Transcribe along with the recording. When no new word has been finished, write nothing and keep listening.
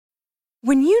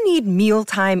When you need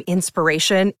mealtime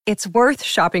inspiration, it's worth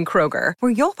shopping Kroger,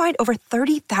 where you'll find over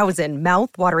 30,000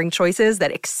 mouth-watering choices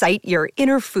that excite your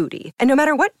inner foodie. And no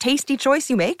matter what tasty choice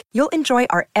you make, you'll enjoy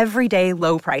our everyday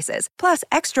low prices, plus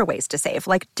extra ways to save,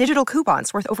 like digital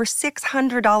coupons worth over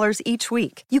 $600 each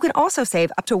week. You can also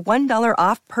save up to $1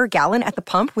 off per gallon at the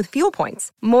pump with fuel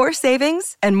points. More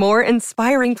savings and more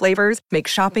inspiring flavors make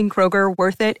shopping Kroger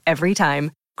worth it every time.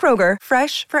 Kroger,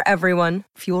 fresh for everyone.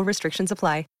 Fuel restrictions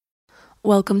apply.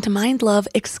 Welcome to Mind Love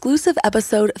exclusive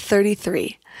episode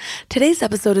 33. Today's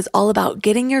episode is all about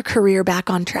getting your career back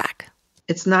on track.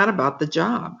 It's not about the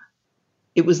job.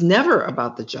 It was never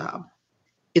about the job.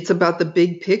 It's about the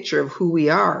big picture of who we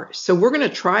are. So we're going to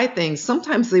try things.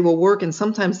 Sometimes they will work and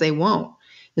sometimes they won't.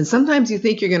 And sometimes you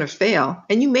think you're going to fail,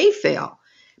 and you may fail.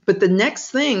 But the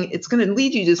next thing, it's going to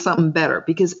lead you to something better,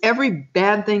 because every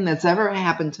bad thing that's ever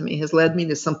happened to me has led me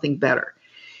to something better.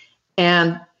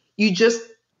 And you just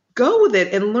go with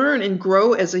it and learn and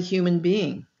grow as a human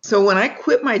being. So when I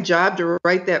quit my job to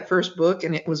write that first book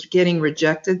and it was getting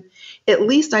rejected, at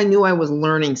least I knew I was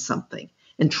learning something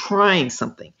and trying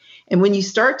something. And when you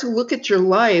start to look at your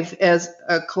life as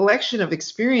a collection of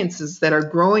experiences that are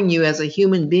growing you as a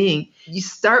human being, you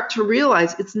start to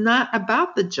realize it's not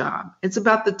about the job. It's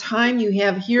about the time you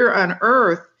have here on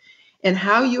earth and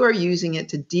how you are using it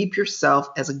to deep yourself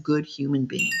as a good human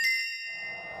being.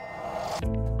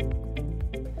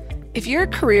 If your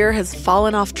career has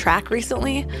fallen off track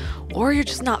recently, or you're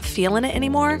just not feeling it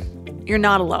anymore, you're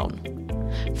not alone.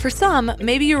 For some,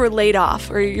 maybe you were laid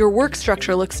off or your work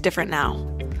structure looks different now.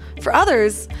 For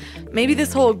others, maybe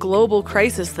this whole global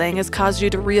crisis thing has caused you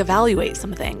to reevaluate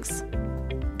some things.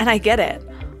 And I get it.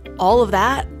 All of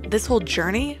that, this whole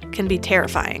journey, can be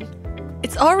terrifying.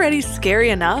 It's already scary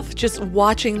enough just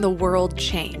watching the world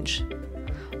change.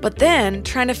 But then,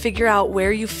 trying to figure out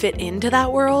where you fit into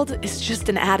that world is just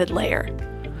an added layer.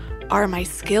 Are my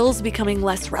skills becoming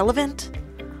less relevant?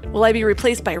 Will I be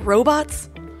replaced by robots?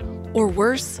 Or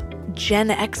worse, Gen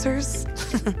Xers?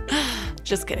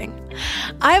 Just kidding.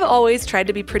 I've always tried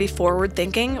to be pretty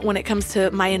forward-thinking when it comes to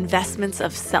my investments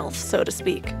of self, so to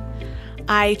speak.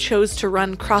 I chose to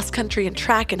run cross-country and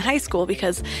track in high school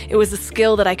because it was a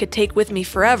skill that I could take with me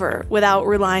forever without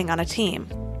relying on a team.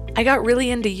 I got really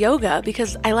into yoga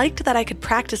because I liked that I could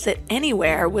practice it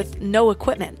anywhere with no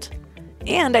equipment.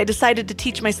 And I decided to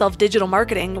teach myself digital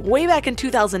marketing way back in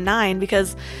 2009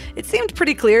 because it seemed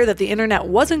pretty clear that the internet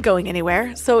wasn't going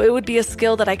anywhere, so it would be a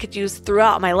skill that I could use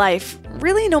throughout my life,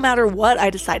 really no matter what I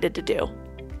decided to do.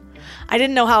 I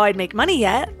didn't know how I'd make money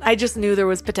yet, I just knew there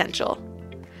was potential.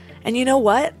 And you know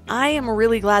what? I am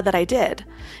really glad that I did.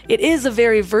 It is a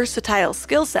very versatile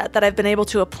skill set that I've been able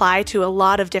to apply to a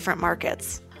lot of different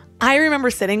markets. I remember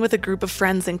sitting with a group of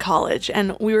friends in college,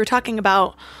 and we were talking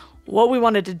about what we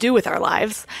wanted to do with our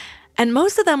lives, and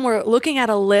most of them were looking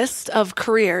at a list of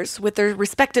careers with their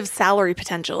respective salary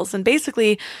potentials and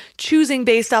basically choosing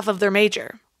based off of their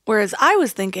major. Whereas I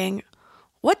was thinking,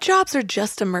 what jobs are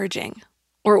just emerging?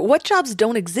 Or what jobs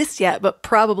don't exist yet but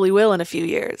probably will in a few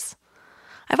years?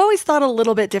 I've always thought a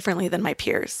little bit differently than my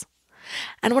peers.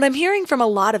 And what I'm hearing from a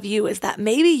lot of you is that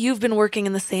maybe you've been working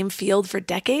in the same field for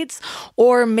decades,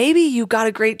 or maybe you got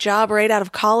a great job right out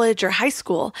of college or high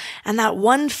school, and that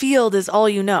one field is all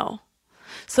you know.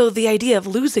 So the idea of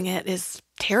losing it is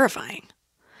terrifying.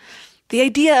 The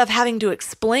idea of having to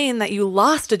explain that you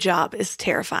lost a job is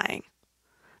terrifying.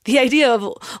 The idea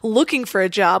of looking for a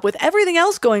job with everything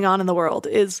else going on in the world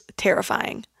is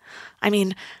terrifying. I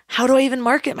mean, how do I even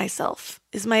market myself?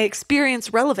 Is my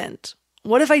experience relevant?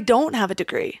 What if I don't have a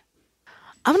degree?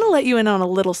 I'm going to let you in on a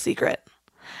little secret.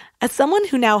 As someone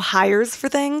who now hires for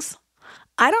things,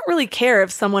 I don't really care if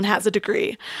someone has a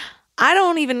degree. I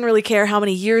don't even really care how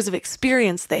many years of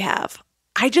experience they have.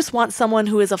 I just want someone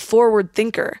who is a forward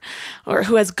thinker or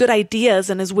who has good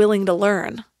ideas and is willing to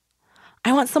learn.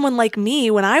 I want someone like me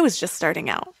when I was just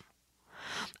starting out.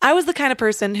 I was the kind of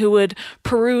person who would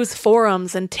peruse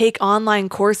forums and take online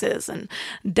courses and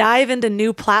dive into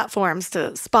new platforms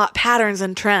to spot patterns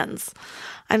and trends.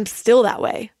 I'm still that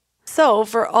way. So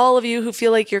for all of you who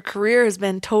feel like your career has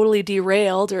been totally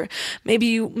derailed, or maybe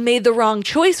you made the wrong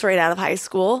choice right out of high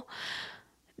school,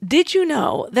 did you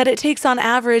know that it takes on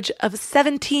average of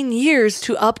 17 years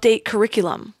to update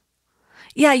curriculum?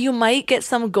 Yeah, you might get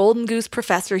some golden goose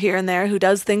professor here and there who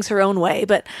does things her own way,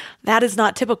 but that is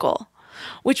not typical.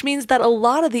 Which means that a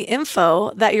lot of the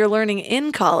info that you're learning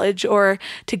in college or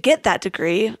to get that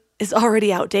degree is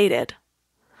already outdated.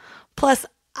 Plus,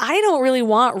 I don't really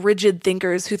want rigid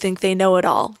thinkers who think they know it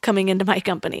all coming into my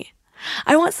company.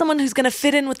 I want someone who's going to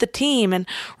fit in with the team and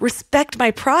respect my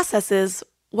processes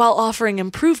while offering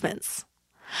improvements.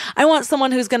 I want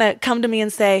someone who's going to come to me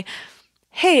and say,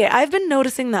 hey, I've been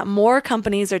noticing that more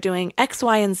companies are doing X,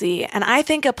 Y, and Z, and I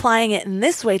think applying it in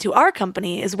this way to our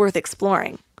company is worth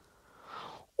exploring.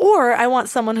 Or I want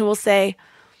someone who will say,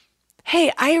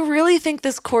 hey, I really think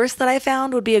this course that I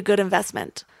found would be a good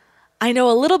investment. I know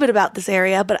a little bit about this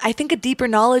area, but I think a deeper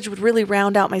knowledge would really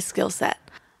round out my skill set.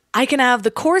 I can have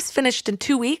the course finished in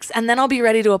 2 weeks, and then I'll be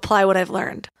ready to apply what I've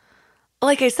learned.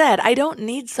 Like I said, I don't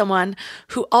need someone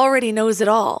who already knows it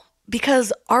all,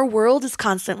 because our world is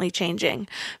constantly changing.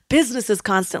 Business is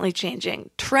constantly changing.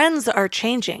 Trends are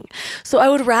changing. So I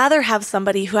would rather have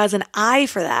somebody who has an eye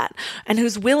for that and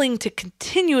who's willing to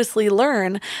continuously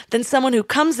learn than someone who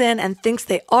comes in and thinks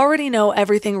they already know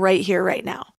everything right here, right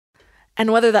now.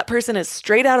 And whether that person is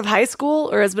straight out of high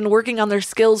school or has been working on their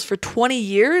skills for 20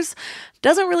 years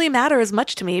doesn't really matter as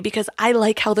much to me because I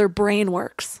like how their brain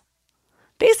works.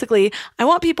 Basically, I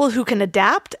want people who can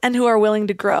adapt and who are willing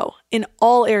to grow in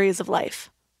all areas of life.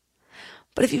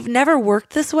 But if you've never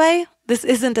worked this way, this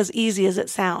isn't as easy as it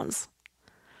sounds.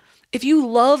 If you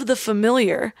love the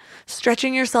familiar,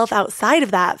 stretching yourself outside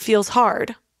of that feels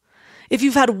hard. If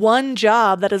you've had one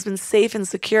job that has been safe and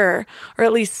secure, or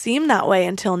at least seemed that way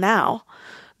until now,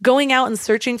 going out and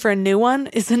searching for a new one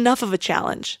is enough of a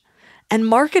challenge. And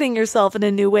marketing yourself in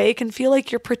a new way can feel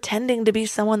like you're pretending to be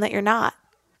someone that you're not.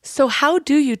 So how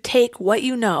do you take what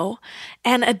you know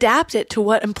and adapt it to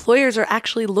what employers are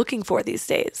actually looking for these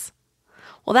days?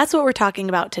 Well, that's what we're talking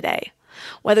about today.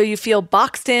 Whether you feel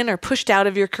boxed in or pushed out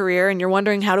of your career and you're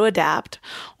wondering how to adapt,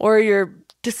 or you're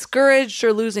discouraged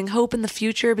or losing hope in the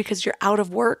future because you're out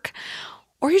of work,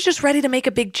 or you're just ready to make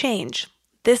a big change,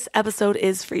 this episode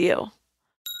is for you.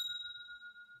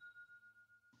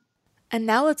 And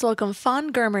now let's welcome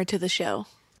Fawn Germer to the show.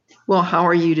 Well, how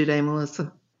are you today,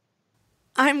 Melissa?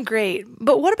 I'm great.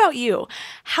 But what about you?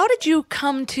 How did you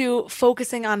come to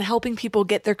focusing on helping people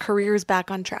get their careers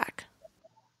back on track?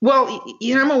 Well,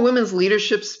 I'm a women's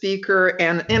leadership speaker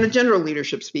and a general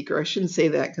leadership speaker. I shouldn't say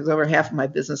that because over half of my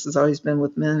business has always been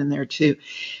with men in there too.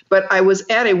 But I was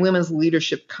at a women's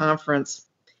leadership conference,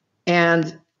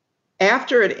 and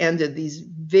after it ended, these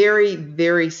very,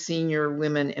 very senior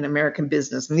women in American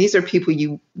business, and these are people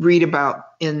you read about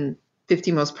in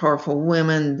 50 Most Powerful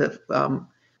Women, the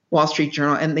Wall Street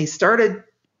Journal, and they started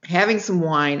having some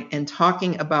wine and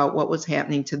talking about what was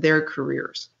happening to their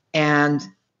careers. And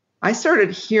I started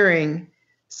hearing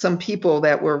some people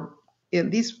that were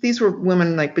these were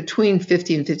women like between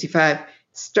 50 and 55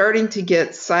 starting to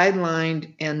get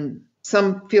sidelined, and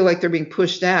some feel like they're being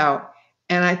pushed out.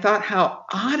 And I thought how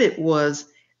odd it was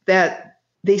that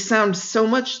they sound so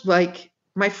much like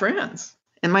my friends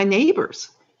and my neighbors,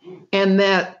 and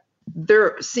that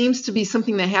there seems to be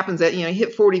something that happens at,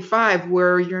 hit 45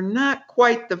 where you're not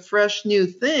quite the fresh new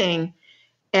thing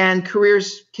and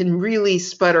careers can really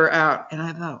sputter out. And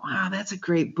I thought, wow, that's a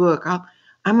great book. I'm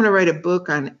going to write a book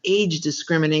on age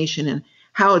discrimination and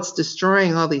how it's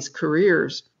destroying all these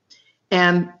careers.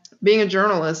 And being a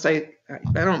journalist, I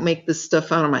don't make this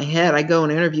stuff out of my head. I go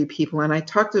and interview people, and I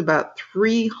talked to about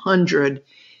 300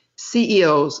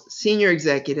 CEOs, senior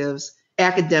executives,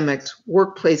 academics,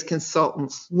 workplace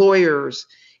consultants, lawyers,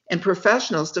 and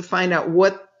professionals to find out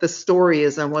what the story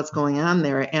is on what's going on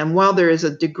there. And while there is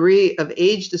a degree of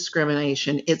age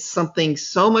discrimination, it's something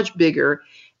so much bigger,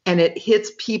 and it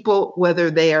hits people whether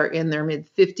they are in their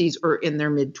mid-50s or in their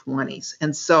mid-20s.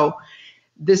 And so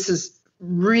this is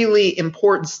really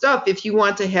important stuff if you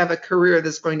want to have a career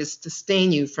that's going to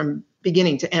sustain you from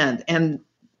beginning to end. And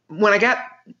when I got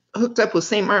hooked up with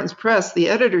St. Martin's Press, the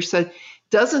editor said,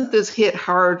 doesn't this hit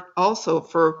hard also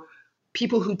for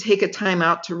people who take a time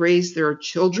out to raise their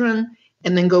children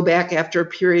and then go back after a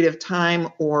period of time,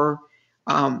 or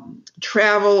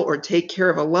travel or take care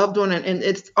of a loved one? And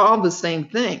it's all the same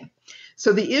thing.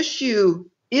 So the issue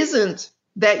isn't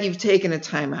that you've taken a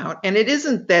time out, and it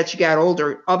isn't that you got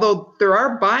older, although there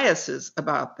are biases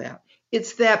about that.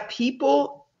 It's that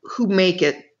people who make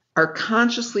it are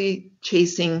consciously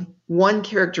chasing one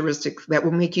characteristic that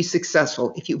will make you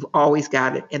successful if you've always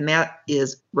got it, and that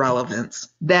is relevance.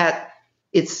 That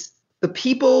it's the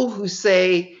people who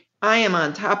say, I am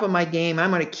on top of my game,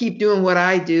 I'm going to keep doing what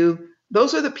I do.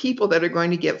 Those are the people that are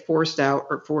going to get forced out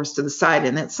or forced to the side.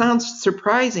 And that sounds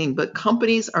surprising, but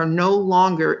companies are no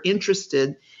longer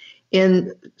interested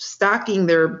in stocking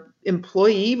their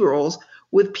employee roles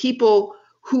with people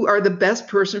who are the best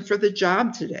person for the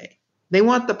job today. They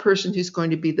want the person who's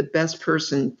going to be the best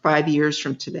person 5 years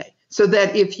from today. So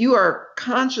that if you are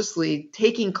consciously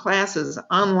taking classes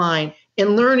online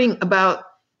and learning about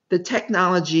the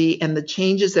technology and the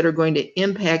changes that are going to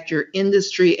impact your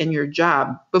industry and your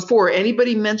job before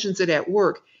anybody mentions it at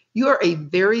work, You are a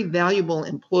very valuable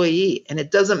employee, and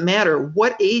it doesn't matter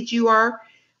what age you are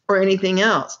or anything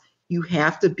else. You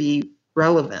have to be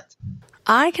relevant.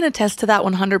 I can attest to that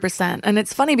 100%. And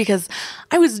it's funny because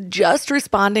I was just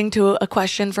responding to a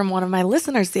question from one of my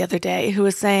listeners the other day who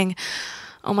was saying,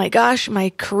 oh my gosh,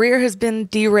 my career has been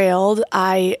derailed.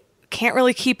 I can't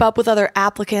really keep up with other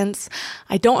applicants.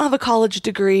 I don't have a college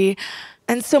degree.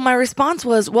 And so my response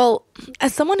was, well,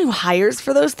 as someone who hires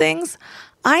for those things,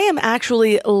 I am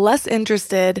actually less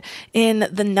interested in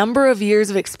the number of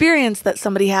years of experience that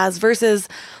somebody has versus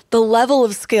the level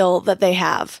of skill that they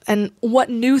have and what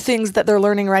new things that they're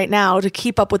learning right now to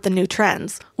keep up with the new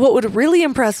trends. What would really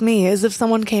impress me is if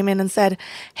someone came in and said,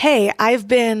 hey, I've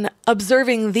been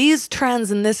observing these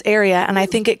trends in this area and I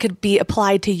think it could be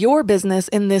applied to your business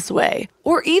in this way.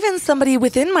 Or even somebody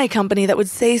within my company that would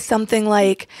say something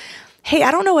like, hey,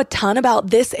 I don't know a ton about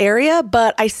this area,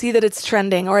 but I see that it's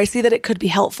trending or I see that it could be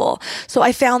helpful. So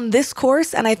I found this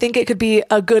course and I think it could be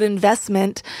a good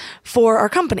investment for our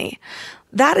company.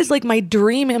 That is like my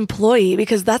dream employee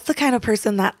because that's the kind of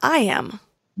person that I am.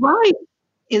 Right.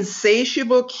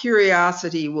 Insatiable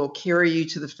curiosity will carry you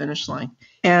to the finish line.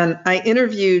 And I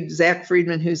interviewed Zach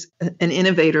Friedman, who's an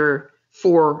innovator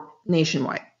for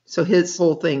Nationwide. So his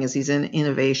whole thing is he's in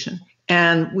innovation.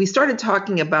 And we started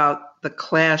talking about the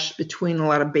clash between a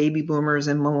lot of baby boomers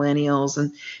and millennials.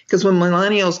 And because when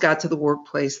millennials got to the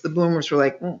workplace, the boomers were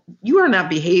like, well, you are not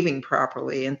behaving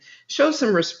properly and show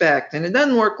some respect. And it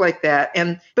doesn't work like that.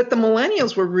 But the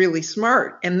millennials were really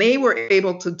smart and they were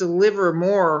able to deliver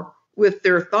more with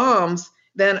their thumbs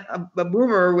than a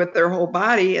boomer with their whole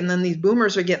body. And then these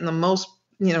boomers are getting the most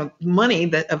money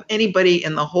that of anybody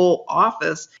in the whole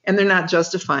office, and they're not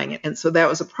justifying it. And so that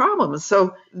was a problem.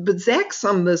 But Zach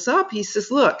summed this up. He says,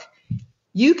 look,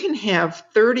 you can have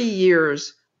 30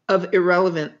 years of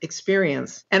irrelevant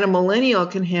experience, and a millennial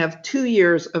can have 2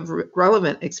 years of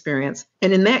relevant experience.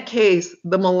 And in that case,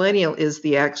 the millennial is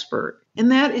the expert.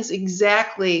 And that is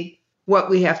exactly what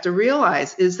we have to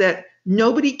realize, is that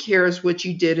nobody cares what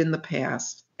you did in the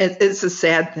past. It's a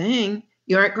sad thing.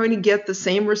 You aren't going to get the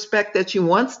same respect that you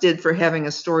once did for having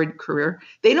a storied career.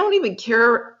 They don't even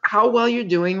care how well you're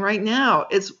doing right now.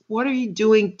 It's what are you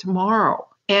doing tomorrow?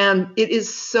 And it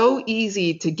is so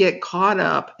easy to get caught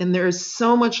up, and there is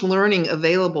so much learning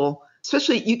available.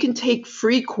 Especially you can take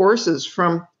free courses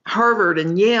from Harvard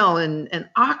and Yale and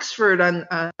Oxford on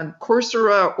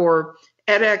Coursera or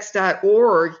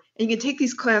edX.org. And you can take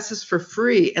these classes for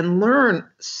free and learn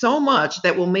so much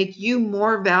that will make you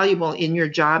more valuable in your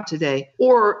job today.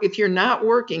 Or if you're not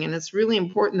working, and it's really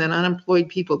important that unemployed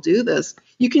people do this,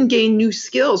 you can gain new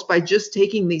skills by just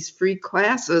taking these free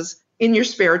classes in your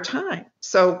spare time.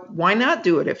 So why not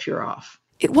do it if you're off?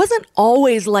 It wasn't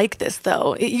always like this,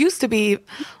 though. It used to be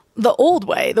the old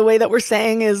way. The way that we're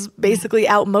saying is basically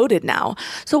outmoded now.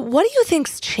 So what do you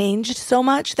think's changed so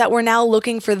much that we're now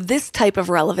looking for this type of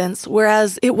relevance,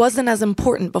 whereas it wasn't as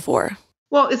important before?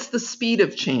 Well, it's the speed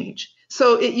of change.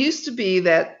 So it used to be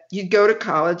that you'd go to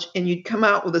college and you'd come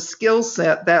out with a skill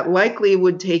set that likely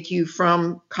would take you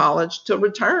from college to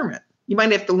retirement. You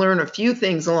might have to learn a few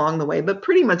things along the way, but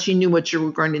pretty much you knew what you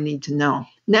were going to need to know.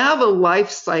 Now the life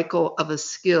cycle of a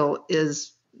skill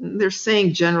is, they're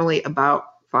saying generally about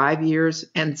 5 years,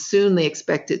 and soon they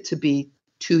expect it to be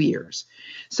 2 years.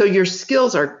 So your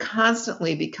skills are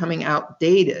constantly becoming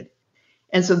outdated.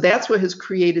 And so that's what has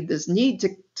created this need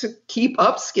to keep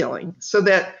upskilling so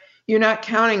that you're not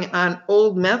counting on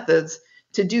old methods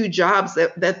to do jobs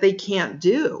that they can't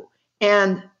do.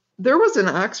 And there was an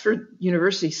Oxford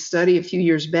University study a few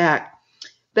years back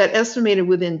that estimated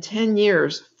within 10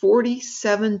 years,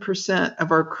 47%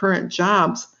 of our current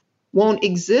jobs won't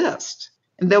exist.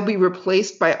 And they'll be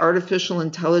replaced by artificial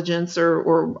intelligence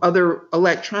or other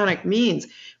electronic means,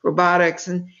 robotics.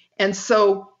 And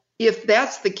so if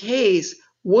that's the case,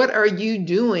 what are you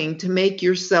doing to make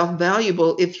yourself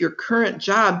valuable if your current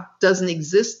job doesn't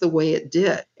exist the way it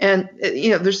did? And,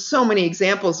 there's so many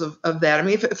examples of that. I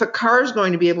mean, if a car is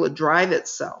going to be able to drive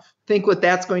itself, think what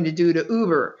that's going to do to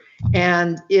Uber.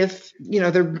 And if,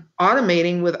 they're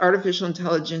automating with artificial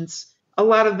intelligence, a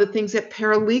lot of the things that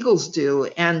paralegals do.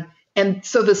 And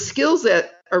so the skills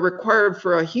that are required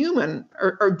for a human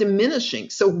are diminishing.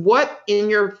 So what in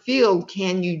your field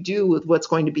can you do with what's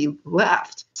going to be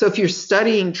left? So if you're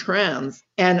studying trends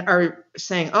and are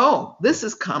saying, oh, this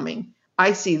is coming,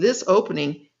 I see this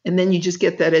opening, and then you just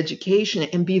get that education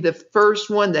and be the first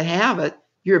one to have it,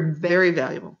 you're very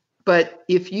valuable. But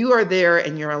if you are there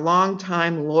and you're a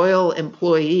long-time loyal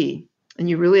employee, and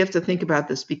you really have to think about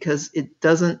this because it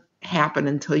doesn't happen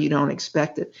until you don't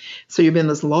expect it. So you've been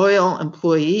this loyal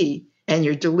employee and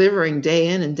you're delivering day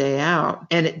in and day out,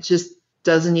 and it just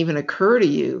doesn't even occur to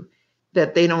you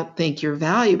that they don't think you're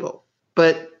valuable.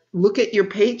 But look at your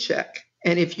paycheck.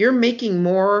 And if you're making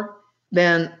more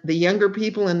than the younger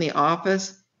people in the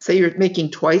office, say you're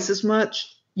making twice as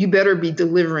much, you better be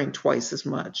delivering twice as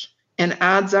much. And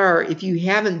odds are, if you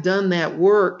haven't done that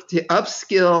work to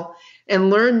upskill and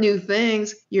learn new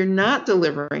things, you're not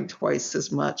delivering twice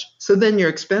as much. So then you're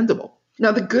expendable.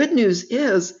 Now, the good news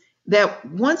is that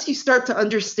once you start to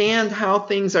understand how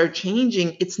things are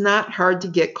changing, it's not hard to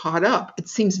get caught up. It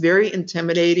seems very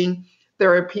intimidating.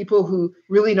 There are people who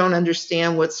really don't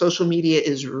understand what social media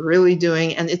is really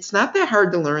doing, and it's not that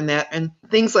hard to learn that. And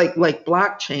things like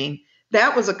blockchain,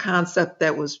 that was a concept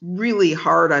that was really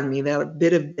hard on me, that a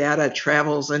bit of data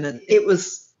travels, and it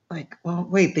was like, well,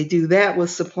 wait, they do that with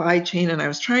supply chain, and I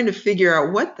was trying to figure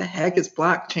out what the heck is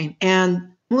blockchain.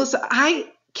 And Melissa, I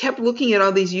kept looking at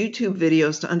all these YouTube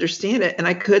videos to understand it, and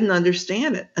I couldn't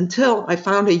understand it until I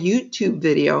found a YouTube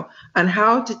video on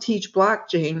how to teach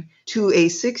blockchain to a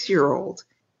 6-year-old.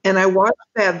 And I watched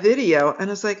that video, and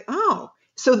I was like, oh.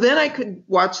 So then I could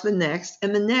watch the next,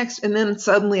 and then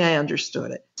suddenly I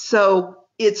understood it. So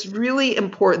it's really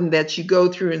important that you go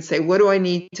through and say, what do I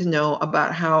need to know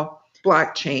about how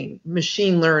blockchain,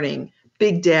 machine learning,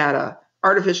 big data,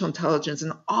 artificial intelligence,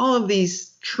 and all of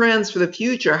these trends for the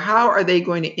future, how are they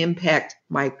going to impact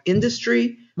my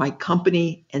industry, my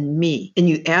company, and me? And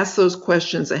you ask those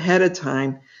questions ahead of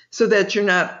time so that you're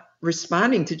not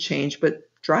responding to change, but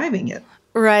driving it.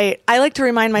 Right. I like to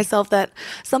remind myself that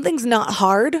something's not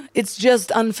hard, it's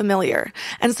just unfamiliar.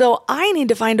 And so I need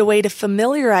to find a way to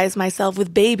familiarize myself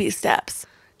with baby steps.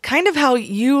 Kind of how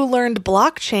you learned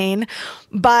blockchain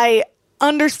by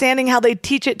understanding how they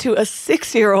teach it to a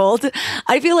 6-year-old.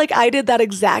 I feel like I did that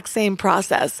exact same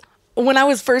process. When I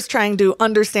was first trying to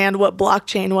understand what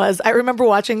blockchain was, I remember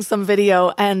watching some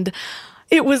video and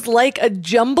it was like a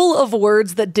jumble of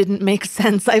words that didn't make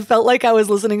sense. I felt like I was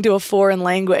listening to a foreign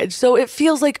language. So it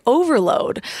feels like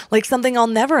overload, like something I'll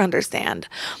never understand.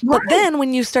 But then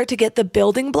when you start to get the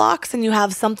building blocks and you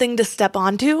have something to step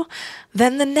onto,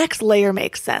 then the next layer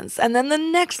makes sense. And then the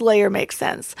next layer makes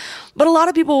sense. But a lot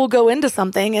of people will go into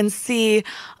something and see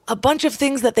a bunch of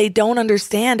things that they don't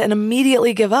understand and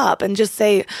immediately give up and just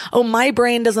say, oh, my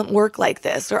brain doesn't work like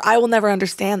this, or I will never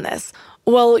understand this.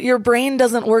 Well, your brain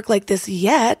doesn't work like this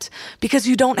yet because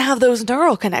you don't have those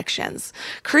neural connections.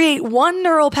 Create one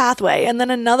neural pathway and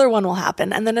then another one will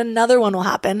happen and then another one will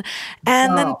happen.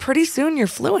 And then pretty soon you're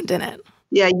fluent in it.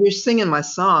 Yeah, you're singing my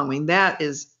song. I mean, that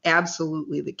is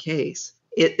absolutely the case.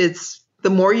 It's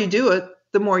the more you do it,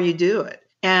 the more you do it.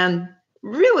 And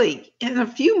really, in a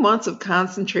few months of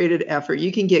concentrated effort,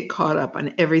 you can get caught up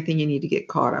on everything you need to get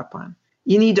caught up on.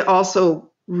 You need to also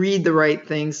read the right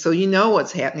things so you know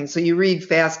what's happening. So you read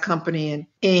Fast Company and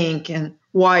Inc. and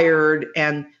Wired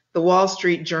and the Wall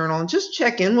Street Journal and just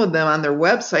check in with them on their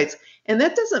websites. And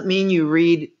that doesn't mean you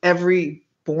read every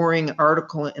boring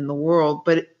article in the world,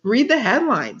 but read the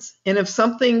headlines. And if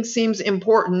something seems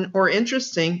important or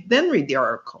interesting, then read the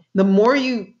article. The more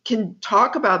you can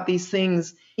talk about these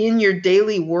things in your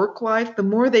daily work life, the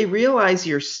more they realize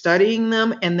you're studying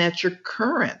them and that you're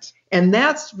current. And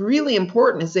that's really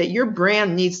important, is that your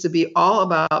brand needs to be all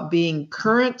about being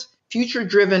current,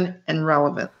 future-driven, and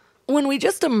relevant. When we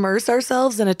just immerse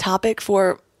ourselves in a topic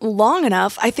for long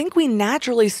enough, I think we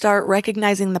naturally start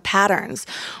recognizing the patterns,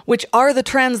 which are the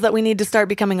trends that we need to start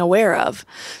becoming aware of.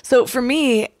 So for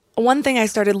me, one thing I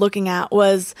started looking at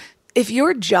was, if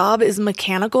your job is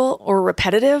mechanical or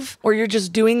repetitive, or you're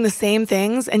just doing the same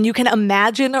things and you can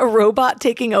imagine a robot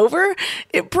taking over,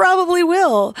 it probably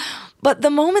will. But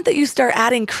the moment that you start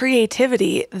adding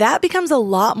creativity, that becomes a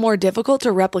lot more difficult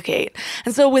to replicate.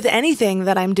 And so with anything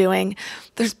that I'm doing,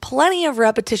 there's plenty of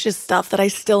repetitious stuff that I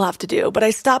still have to do. But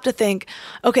I stop to think,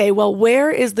 okay, well,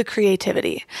 where is the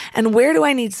creativity? And where do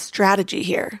I need strategy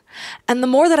here? And the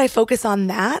more that I focus on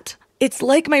that, it's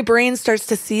like my brain starts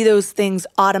to see those things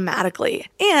automatically.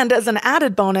 And as an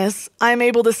added bonus, I'm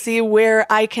able to see where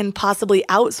I can possibly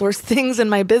outsource things in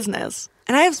my business.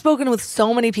 And I have spoken with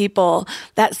so many people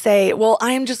that say, well,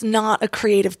 I am just not a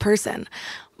creative person.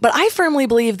 But I firmly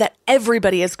believe that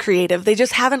everybody is creative. They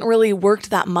just haven't really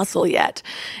worked that muscle yet.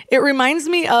 It reminds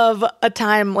me of a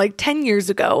time like 10 years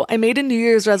ago. I made a New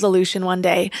Year's resolution one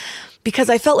day because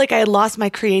I felt like I had lost my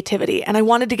creativity and I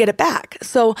wanted to get it back.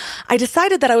 So I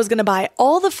decided that I was going to buy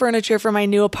all the furniture for my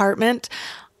new apartment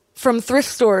from thrift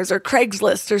stores or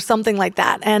Craigslist or something like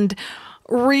that and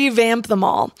revamp them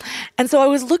all. And so I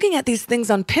was looking at these things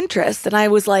on Pinterest and I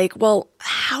was like, well,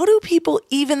 how do people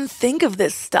even think of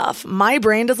this stuff? My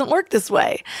brain doesn't work this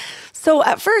way. So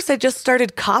at first I just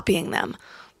started copying them.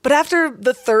 But after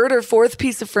the third or fourth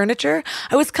piece of furniture,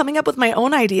 I was coming up with my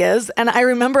own ideas, and I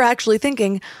remember actually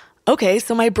thinking, okay,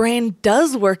 so my brain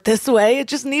does work this way. It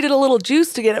just needed a little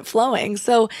juice to get it flowing.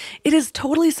 So it is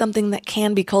totally something that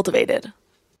can be cultivated.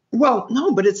 Well,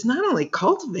 no, but it's not only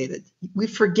cultivated. We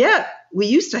forget we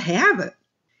used to have it.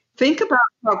 Think about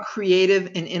how creative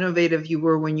and innovative you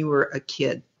were when you were a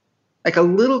kid. Like a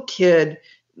little kid,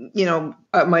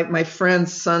 my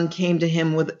friend's son came to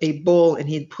him with a bowl and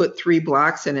he'd put 3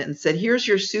 blocks in it and said, "Here's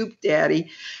your soup,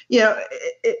 Daddy."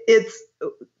 It's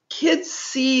kids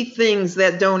see things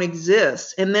that don't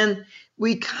exist. And then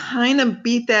we kind of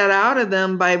beat that out of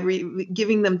them by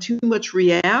giving them too much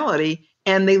reality,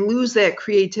 and they lose that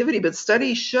creativity. But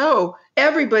studies show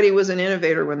everybody was an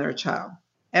innovator when they're a child.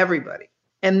 Everybody.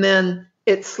 And then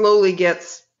it slowly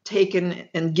gets taken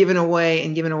and given away.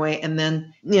 And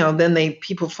then,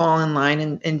 people fall in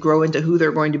line and grow into who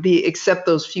they're going to be, except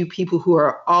those few people who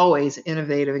are always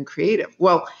innovative and creative.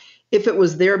 Well, if it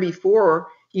was there before,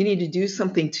 you need to do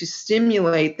something to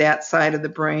stimulate that side of the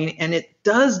brain. And it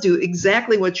does do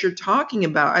exactly what you're talking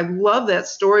about. I love that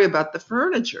story about the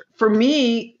furniture. For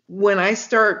me, when I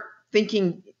start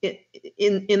thinking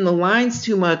in the lines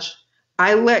too much,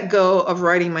 I let go of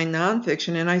writing my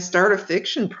nonfiction and I start a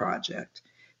fiction project,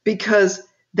 because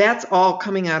that's all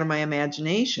coming out of my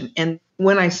imagination. And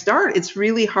when I start, it's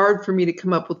really hard for me to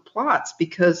come up with plots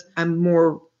because I'm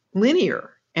more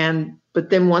linear. But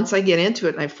then once I get into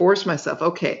it and I force myself,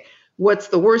 okay, what's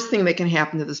the worst thing that can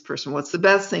happen to this person? What's the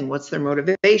best thing? What's their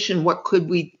motivation? What could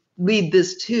we lead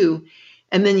this to?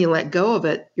 And then you let go of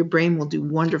it, your brain will do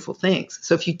wonderful things.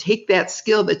 So if you take that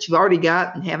skill that you've already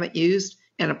got and haven't used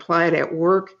and apply it at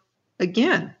work,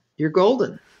 again, you're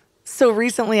golden. So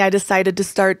recently I decided to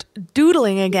start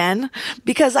doodling again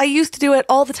because I used to do it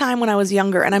all the time when I was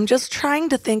younger. And I'm just trying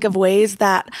to think of ways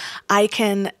that I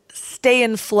can stay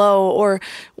in flow or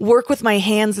work with my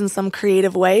hands in some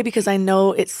creative way, because I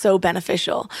know it's so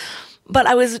beneficial. But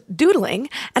I was doodling,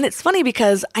 and it's funny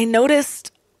because I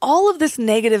noticed all of this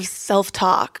negative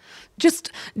self-talk,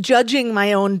 just judging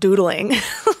my own doodling,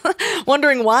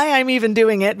 wondering why I'm even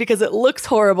doing it because it looks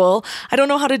horrible. I don't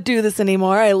know how to do this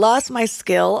anymore. I lost my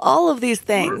skill, all of these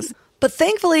things. But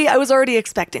thankfully, I was already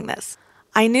expecting this.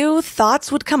 I knew thoughts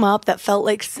would come up that felt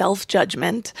like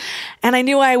self-judgment, and I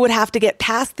knew I would have to get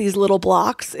past these little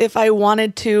blocks if I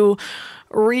wanted to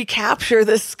recapture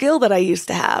the skill that I used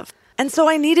to have. And so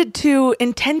I needed to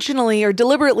intentionally or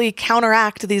deliberately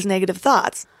counteract these negative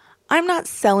thoughts. I'm not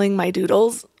selling my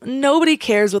doodles. Nobody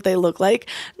cares what they look like.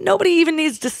 Nobody even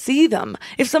needs to see them.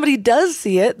 If somebody does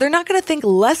see it, they're not going to think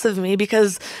less of me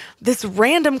because this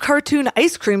random cartoon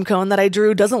ice cream cone that I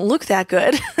drew doesn't look that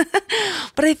good.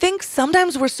 But I think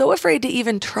sometimes we're so afraid to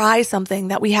even try something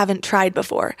that we haven't tried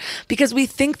before because we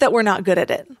think that we're not good at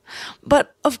it.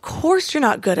 But of course you're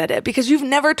not good at it because you've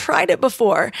never tried it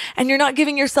before and you're not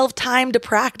giving yourself time to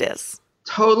practice.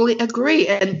 Totally agree.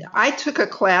 And I took a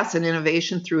class in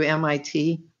innovation through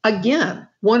MIT. Again,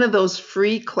 one of those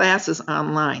free classes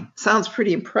online. Sounds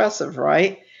pretty impressive,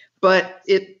 right? But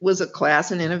it was a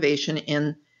class in innovation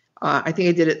in, I think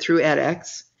I did it through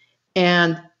edX.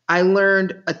 And I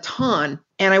learned a ton.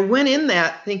 And I went in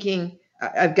that thinking,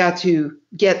 I've got to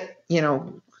get,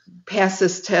 pass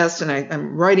this test. And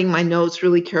I'm writing my notes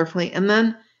really carefully. And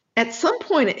then at some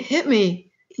point it hit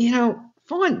me,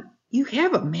 Fawn, you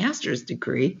have a master's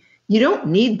degree. You don't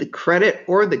need the credit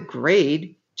or the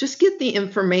grade. Just get the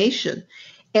information.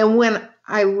 And when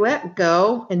I let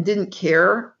go and didn't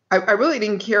care, I really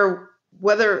didn't care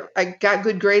whether I got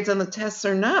good grades on the tests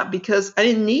or not because I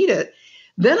didn't need it.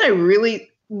 Then I really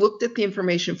looked at the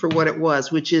information for what it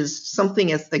was, which is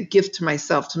something as a gift to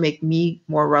myself to make me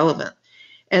more relevant.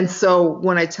 And so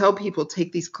when I tell people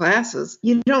take these classes,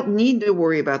 you don't need to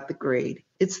worry about the grade.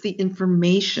 It's the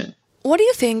information. What do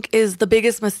you think is the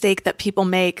biggest mistake that people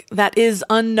make that is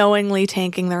unknowingly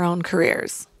tanking their own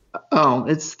careers? Oh,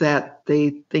 it's that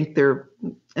they think they're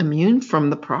immune from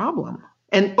the problem.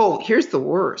 And here's the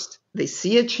worst. They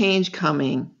see a change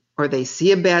coming, or they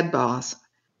see a bad boss,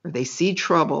 or they see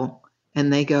trouble,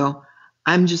 and they go,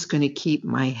 I'm just going to keep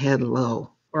my head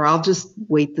low, or I'll just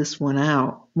wait this one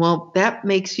out. Well, that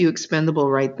makes you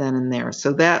expendable right then and there.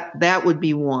 So that would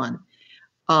be one.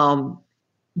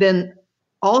 Then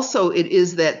also, it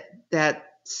is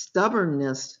that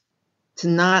stubbornness to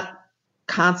not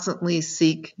constantly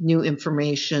seek new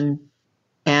information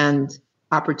and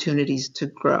opportunities to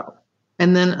grow.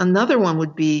 And then another one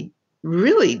would be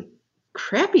really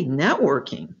crappy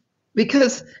networking,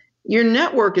 because your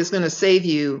network is going to save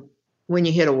you when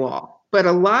you hit a wall. But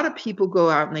a lot of people go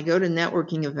out and they go to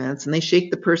networking events and they shake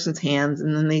the person's hands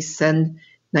and then they send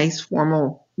nice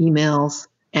formal emails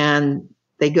and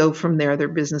They go from there, they're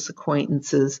business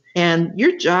acquaintances. And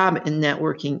your job in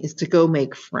networking is to go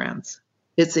make friends.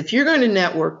 It's if you're going to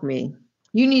network me,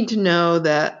 you need to know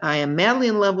that I am madly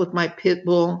in love with my pit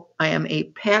bull. I am a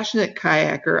passionate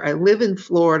kayaker. I live in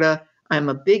Florida. I'm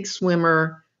a big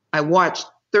swimmer. I watched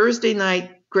Thursday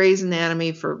night Grey's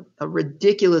Anatomy for a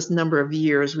ridiculous number of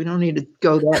years. We don't need to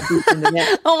go that deep into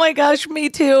that. Oh my gosh, me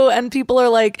too. And people are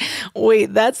like,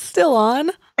 wait, that's still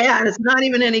on? Yeah, it's not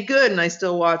even any good, and I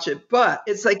still watch it. But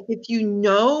it's like if you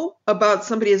know about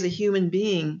somebody as a human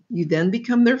being, you then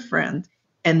become their friend,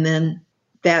 and then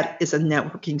that is a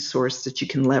networking source that you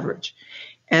can leverage.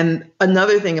 And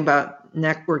another thing about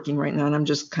networking right now, and I'm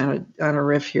just kind of on a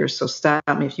riff here, so stop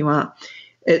me if you want.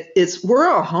 It's we're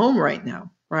all home right now,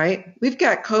 right? We've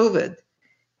got COVID,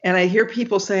 and I hear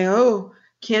people say, "Oh,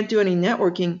 can't do any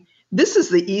networking." This is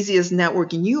the easiest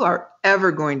networking you are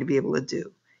ever going to be able to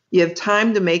do. You have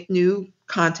time to make new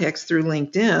contacts through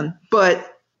LinkedIn,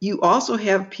 but you also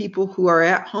have people who are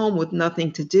at home with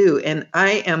nothing to do. And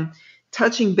I am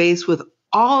touching base with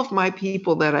all of my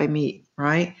people that I meet,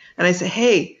 right? And I say,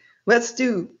 hey, let's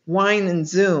do wine and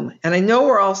Zoom. And I know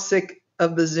we're all sick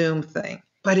of the Zoom thing,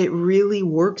 but it really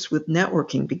works with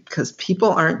networking because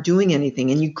people aren't doing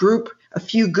anything. And you group a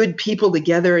few good people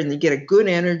together and you get a good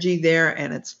energy there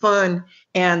and it's fun.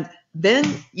 And then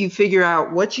you figure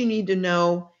out what you need to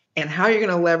know and how you're going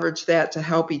to leverage that to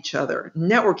help each other.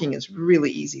 Networking is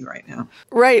really easy right now.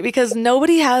 Right, because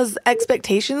nobody has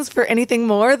expectations for anything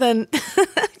more than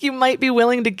you might be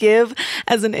willing to give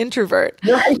as an introvert.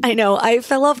 Right. I know, I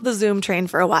fell off the Zoom train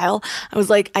for a while. I was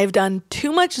like, I've done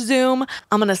too much Zoom.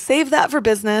 I'm going to save that for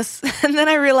business. And then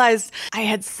I realized I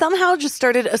had somehow just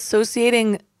started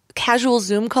associating casual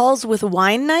Zoom calls with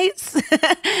wine nights.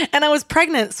 And I was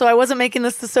pregnant, so I wasn't making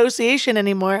this association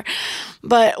anymore.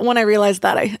 But when I realized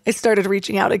that, I started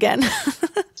reaching out again.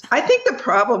 I think the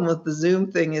problem with the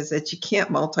Zoom thing is that you can't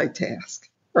multitask,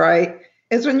 right?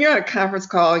 It's when you're on a conference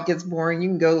call, it gets boring. You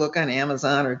can go look on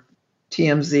Amazon or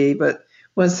TMZ, but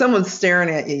when someone's staring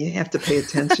at you, you have to pay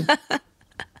attention.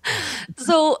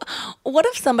 So what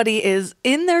if somebody is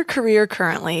in their career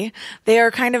currently, they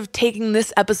are kind of taking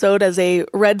this episode as a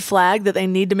red flag that they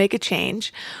need to make a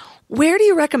change? Where do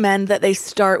you recommend that they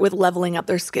start with leveling up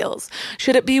their skills?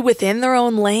 Should it be within their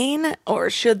own lane,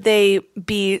 or should they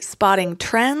be spotting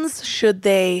trends? Should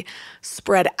they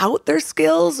spread out their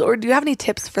skills, or do you have any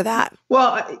tips for that?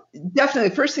 Well, definitely.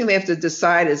 The first thing they have to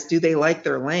decide is, do they like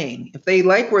their lane? If they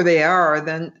like where they are,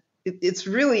 then it's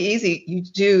really easy. You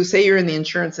do, say you're in the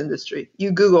insurance industry,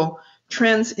 you Google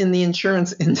trends in the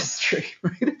insurance industry,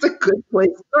 right? It's a good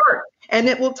place to start. And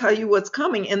it will tell you what's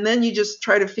coming. And then you just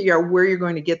try to figure out where you're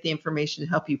going to get the information to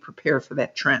help you prepare for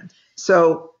that trend.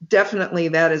 So definitely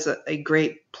that is a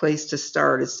great place to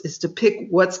start, is to pick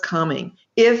what's coming.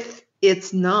 If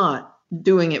it's not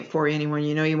doing it for you anymore,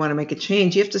 you know you want to make a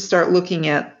change, you have to start looking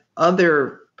at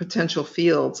other potential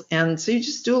fields. And so you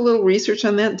just do a little research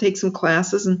on that and take some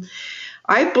classes. And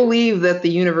I believe that the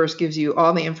universe gives you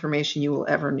all the information you will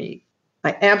ever need.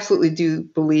 I absolutely do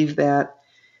believe that,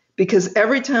 because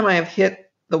every time I have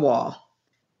hit the wall,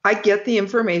 I get the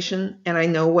information and I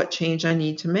know what change I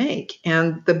need to make.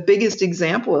 And the biggest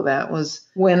example of that was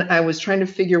when I was trying to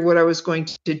figure what I was going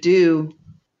to do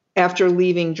after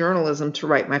leaving journalism to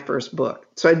write my first book.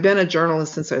 So I'd been a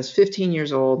journalist since I was 15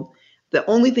 years old. The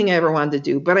only thing I ever wanted to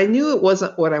do, but I knew it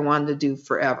wasn't what I wanted to do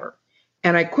forever.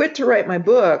 And I quit to write my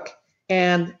book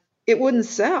and it wouldn't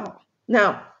sell.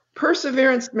 Now,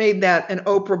 Perseverance made that an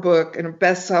Oprah book and a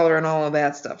bestseller and all of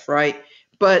that stuff, right?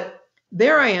 But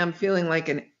there I am feeling like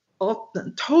a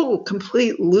total,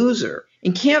 complete loser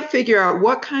and can't figure out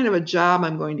what kind of a job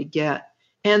I'm going to get.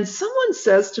 And someone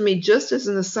says to me, just as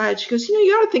an aside, she goes, you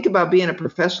ought to think about being a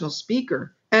professional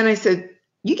speaker. And I said,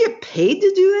 you get paid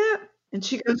to do that? And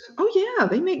she goes, oh yeah,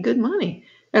 they make good money.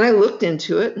 And I looked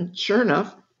into it, and sure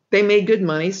enough, they made good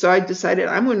money. So I decided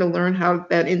I'm going to learn how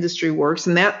that industry works.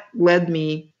 And that led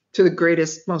me to the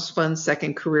greatest, most fun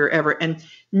second career ever. And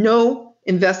no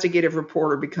investigative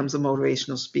reporter becomes a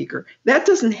motivational speaker. That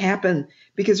doesn't happen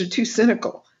because they're too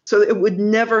cynical. So it would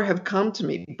never have come to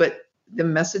me, but the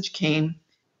message came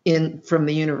in from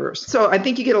the universe. So I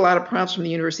think you get a lot of prompts from the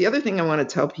universe. The other thing I want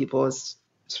to tell people is,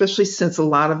 especially since a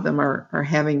lot of them are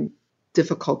having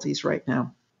difficulties right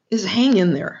now, is hang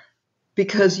in there,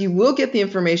 because you will get the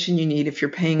information you need if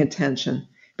you're paying attention.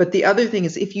 But the other thing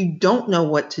is, if you don't know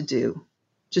what to do,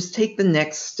 just take the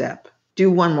next step.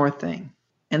 Do one more thing,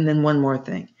 and then one more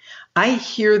thing. I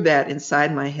hear that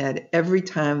inside my head every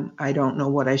time I don't know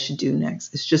what I should do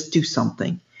next. It's just do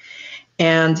something.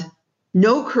 And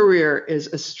no career is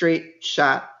a straight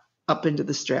shot up into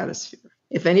the stratosphere.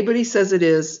 If anybody says it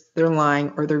is, they're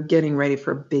lying or they're getting ready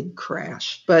for a big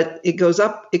crash. But it goes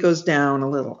up, it goes down a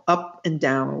little, up and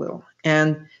down a little.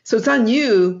 And so it's on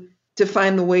you to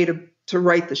find the way to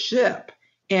right the ship.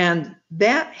 And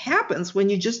that happens when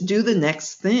you just do the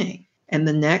next thing and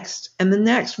the next and the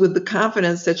next with the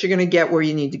confidence that you're going to get where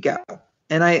you need to go.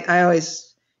 And I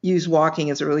always use walking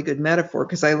as a really good metaphor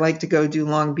because I like to go do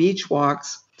long beach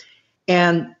walks.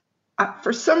 And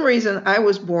for some reason, I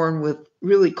was born with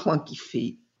really clunky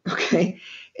feet. Okay.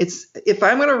 If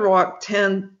I'm going to walk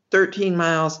 10, 13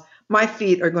 miles, my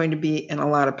feet are going to be in a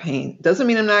lot of pain. Doesn't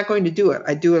mean I'm not going to do it.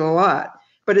 I do it a lot,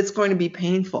 but it's going to be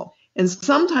painful. And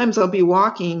sometimes I'll be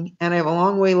walking and I have a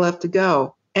long way left to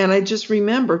go. And I just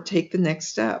remember, take the next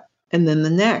step and then the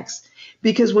next.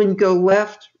 Because when you go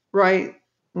left, right,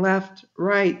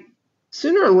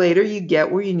 sooner or later you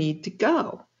get where you need to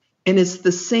go. And it's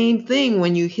the same thing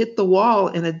when you hit the wall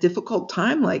in a difficult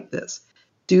time like this.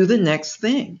 Do the next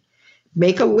thing.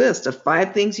 Make a list of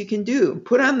 5 things you can do.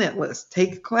 Put on that list.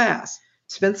 Take a class.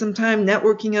 Spend some time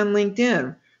networking on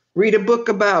LinkedIn. Read a book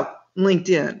about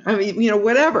LinkedIn. I mean,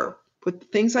 whatever. Put the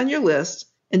things on your list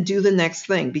and do the next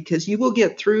thing because you will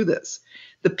get through this.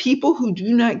 The people who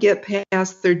do not get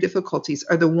past their difficulties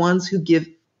are the ones who give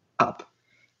up.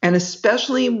 And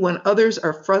especially when others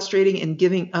are frustrating and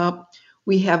giving up,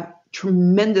 we have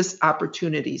tremendous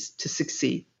opportunities to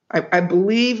succeed. I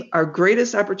believe our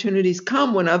greatest opportunities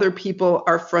come when other people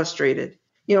are frustrated.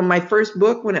 My first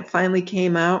book, when it finally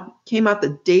came out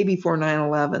the day before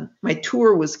 9/11. My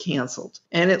tour was canceled,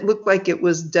 and it looked like it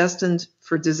was destined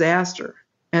for disaster.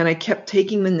 And I kept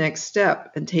taking the next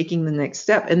step and taking the next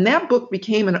step. And that book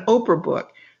became an Oprah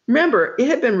book. Remember, it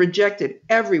had been rejected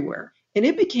everywhere. And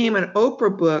it became an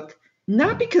Oprah book,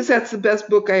 not because that's the best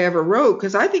book I ever wrote,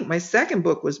 because I think my second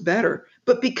book was better,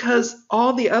 but because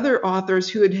all the other authors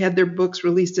who had had their books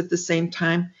released at the same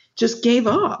time just gave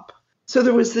up. So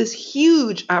there was this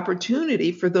huge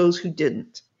opportunity for those who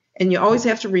didn't. And you always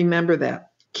have to remember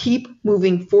that. Keep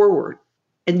moving forward.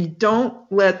 And you don't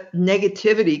let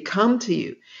negativity come to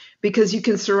you because you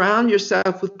can surround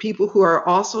yourself with people who are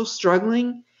also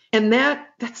struggling. And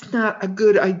that's not a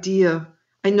good idea.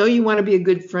 I know you want to be a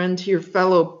good friend to your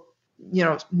fellow,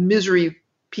 misery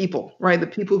people, right? The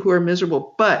people who are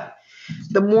miserable. But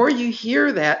the more you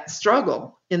hear that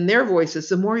struggle in their voices,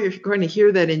 the more you're going to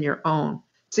hear that in your own.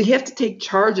 So you have to take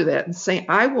charge of that and say,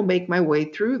 I will make my way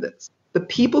through this. The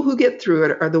people who get through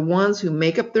it are the ones who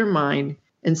make up their mind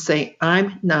and say,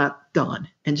 I'm not done,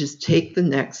 and just take the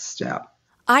next step.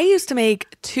 I used to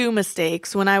make 2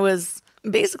 mistakes when I was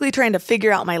basically trying to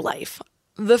figure out my life.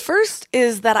 The first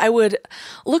is that I would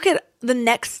look at the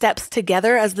next steps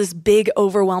together as this big,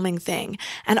 overwhelming thing,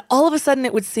 and all of a sudden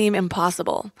it would seem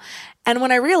impossible. And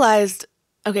when I realized,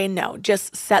 okay, no,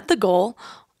 just set the goal,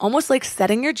 almost like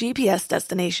setting your GPS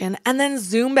destination, and then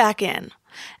zoom back in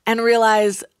and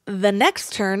realize the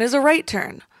next turn is a right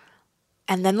turn.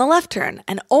 And then the left turn,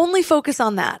 and only focus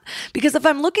on that. Because if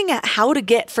I'm looking at how to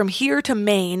get from here to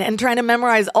Maine and trying to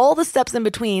memorize all the steps in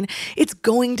between, it's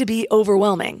going to be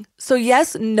overwhelming. So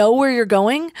yes, know where you're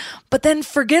going, but then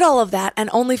forget all of that and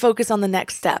only focus on the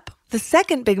next step. The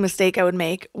second big mistake I would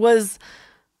make was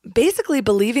basically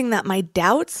believing that my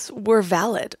doubts were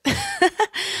valid.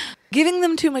 Giving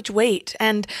them too much weight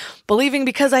and believing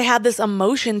because I had this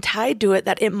emotion tied to it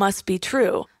that it must be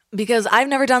true. Because I've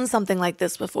never done something like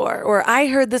this before, or I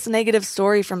heard this negative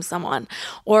story from someone,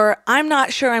 or I'm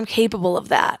not sure I'm capable of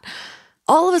that.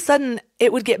 All of a sudden,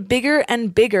 it would get bigger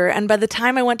and bigger, and by the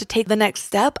time I went to take the next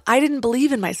step, I didn't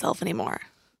believe in myself anymore.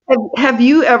 Have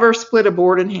you ever split a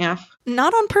board in half?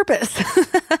 Not on purpose.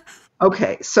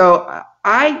 Okay, so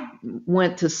I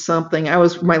went to something.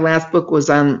 My last book was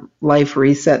on Life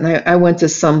Reset, and I went to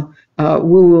some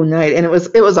woo-woo night, and it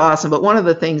was awesome. But one of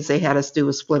the things they had us do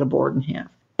was split a board in half.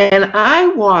 And I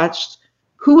watched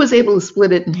who was able to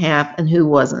split it in half and who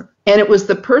wasn't. And it was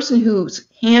the person whose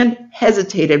hand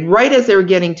hesitated right as they were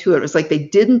getting to it. It was like they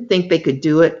didn't think they could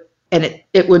do it, and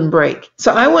it wouldn't break.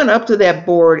 So I went up to that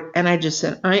board, and I just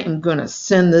said, I am going to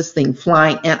send this thing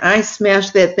flying. And I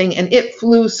smashed that thing, and it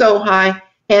flew so high.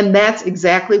 And that's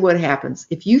exactly what happens.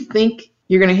 If you think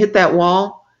you're going to hit that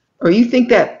wall, or you think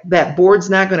that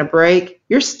board's not going to break,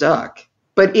 you're stuck.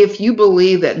 But if you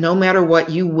believe that no matter what,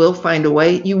 you will find a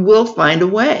way, you will find a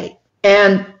way.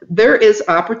 And there is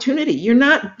opportunity. You're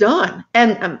not done.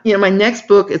 And, my next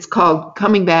book, it's called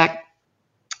Coming Back,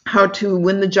 How to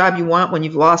Win the Job You Want When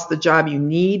You've Lost the Job You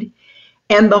Need.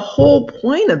 And the whole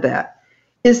point of that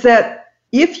is that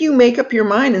if you make up your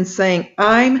mind and saying,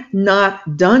 I'm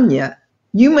not done yet,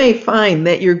 you may find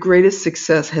that your greatest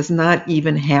success has not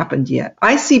even happened yet.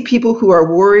 I see people who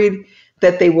are worried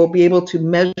that they will be able to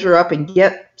measure up and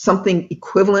get something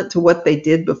equivalent to what they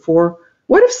did before?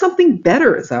 What if something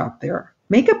better is out there?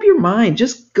 Make up your mind.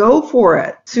 Just go for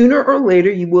it. Sooner or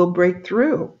later, you will break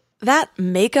through. That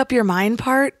make up your mind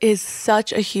part is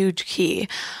such a huge key.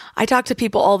 I talk to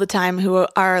people all the time who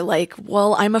are like,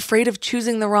 well, I'm afraid of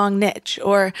choosing the wrong niche,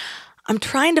 or I'm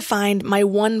trying to find my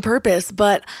one purpose,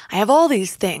 but I have all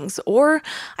these things, or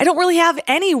I don't really have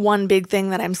any one big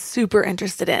thing that I'm super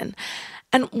interested in.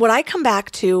 And what I come back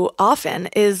to often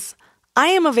is I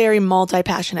am a very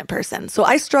multi-passionate person, so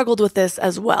I struggled with this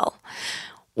as well.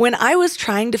 When I was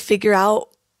trying to figure out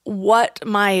what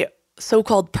my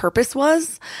so-called purpose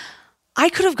was, I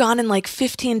could have gone in like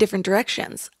 15 different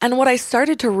directions. And what I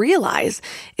started to realize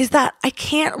is that I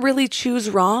can't really choose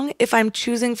wrong if I'm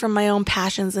choosing from my own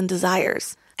passions and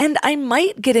desires. And I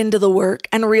might get into the work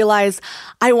and realize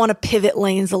I want to pivot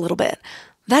lanes a little bit.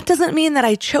 That doesn't mean that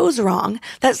I chose wrong.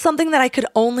 That's something that I could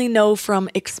only know from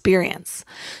experience.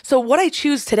 So what I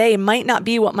choose today might not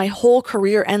be what my whole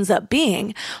career ends up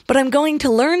being, but I'm going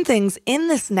to learn things in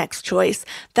this next choice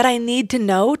that I need to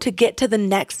know to get to the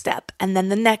next step and then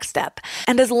the next step.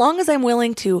 And as long as I'm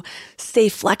willing to stay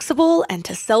flexible and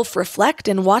to self-reflect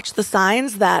and watch the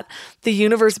signs that the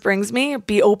universe brings me,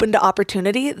 be open to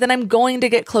opportunity, then I'm going to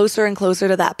get closer and closer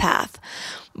to that path.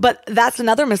 But that's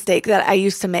another mistake that I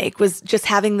used to make, was just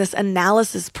having this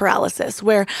analysis paralysis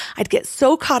where I'd get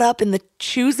so caught up in the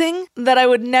choosing that I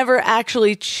would never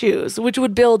actually choose, which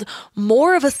would build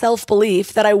more of a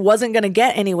self-belief that I wasn't going to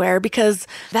get anywhere, because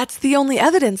that's the only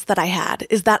evidence that I had,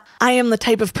 is that I am the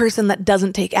type of person that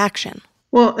doesn't take action.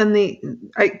 Well,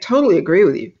 I totally agree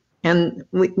with you. And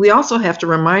we also have to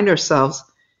remind ourselves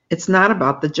it's not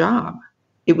about the job.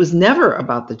 It was never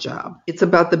about the job. It's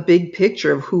about the big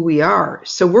picture of who we are.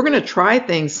 So we're going to try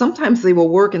things. Sometimes they will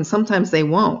work and sometimes they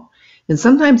won't. And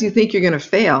sometimes you think you're going to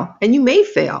fail, and you may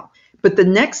fail. But the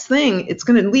next thing, it's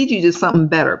going to lead you to something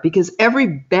better, because every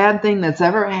bad thing that's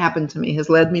ever happened to me has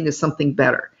led me to something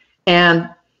better. And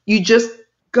you just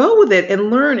go with it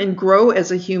and learn and grow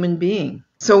as a human being.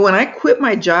 So when I quit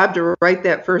my job to write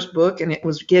that first book and it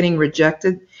was getting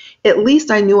rejected, at least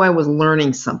I knew I was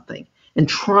learning something and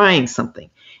trying something.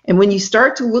 And when you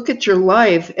start to look at your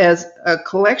life as a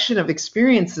collection of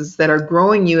experiences that are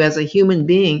growing you as a human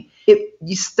being,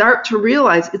 you start to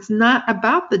realize it's not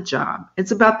about the job.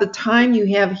 It's about the time you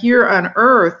have here on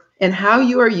earth and how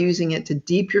you are using it to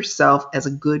deep yourself as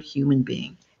a good human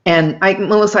being. And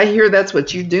Melissa, I hear that's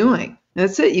what you're doing.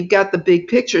 That's it. You've got the big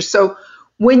picture. So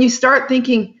when you start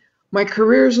thinking, my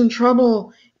career's in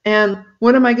trouble and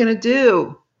what am I going to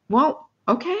do? Well,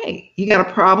 okay, you got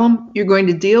a problem, you're going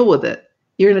to deal with it.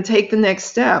 You're going to take the next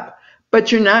step,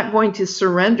 but you're not going to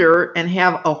surrender and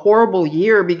have a horrible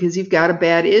year because you've got a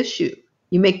bad issue.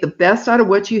 You make the best out of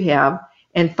what you have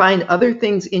and find other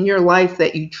things in your life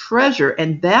that you treasure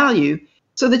and value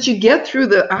so that you get through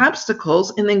the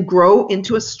obstacles and then grow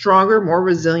into a stronger, more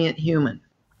resilient human.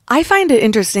 I find it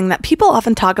interesting that people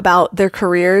often talk about their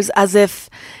careers as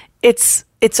if it's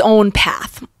its own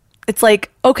path. It's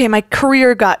like, okay, my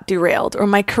career got derailed, or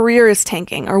my career is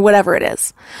tanking, or whatever it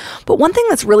is. But one thing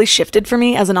that's really shifted for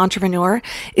me as an entrepreneur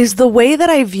is the way that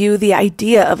I view the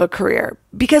idea of a career,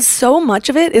 because so much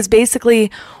of it is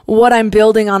basically what I'm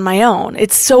building on my own.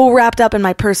 It's so wrapped up in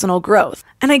my personal growth.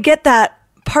 And I get that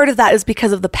part of that is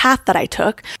because of the path that I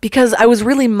took, because I was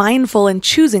really mindful in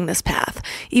choosing this path,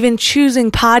 even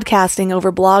choosing podcasting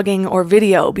over blogging or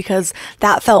video, because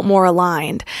that felt more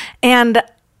aligned. And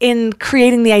in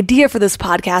creating the idea for this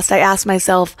podcast, I asked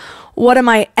myself, what am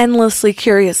I endlessly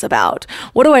curious about?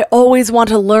 What do I always want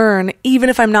to learn, even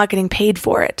if I'm not getting paid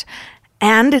for it?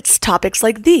 And it's topics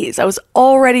like these. I was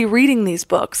already reading these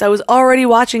books. I was already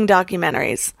watching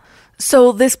documentaries.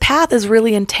 So this path is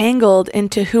really entangled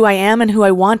into who I am and who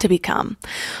I want to become.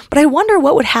 But I wonder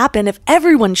what would happen if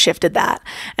everyone shifted that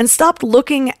and stopped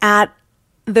looking at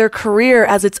their career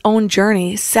as its own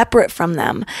journey separate from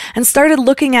them and started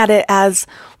looking at it as,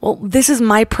 well, this is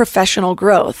my professional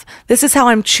growth. This is how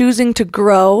I'm choosing to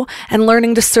grow and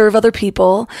learning to serve other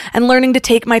people and learning to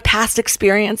take my past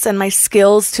experience and my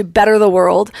skills to better the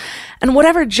world. And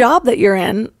whatever job that you're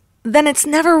in, then it's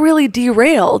never really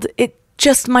derailed. It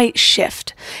just might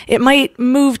shift. It might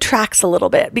move tracks a little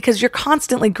bit because you're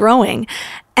constantly growing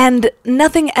and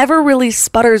nothing ever really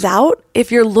sputters out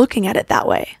if you're looking at it that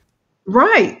way.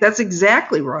 Right. That's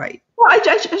exactly right. Well, I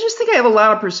just think I have a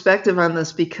lot of perspective on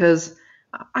this because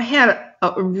I had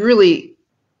a really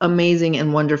amazing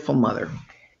and wonderful mother.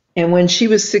 And when she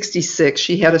was 66,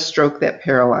 she had a stroke that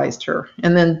paralyzed her.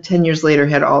 And then 10 years later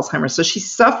had Alzheimer's. So she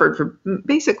suffered for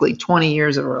basically 20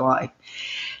 years of her life.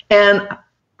 And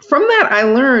from that, I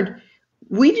learned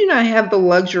we do not have the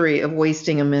luxury of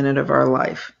wasting a minute of our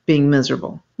life being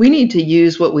miserable. We need to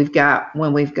use what we've got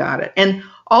when we've got it. And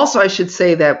also, I should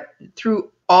say that through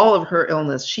all of her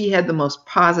illness, she had the most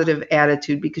positive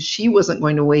attitude because she wasn't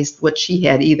going to waste what she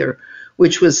had either,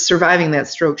 which was surviving that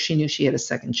stroke. She knew she had a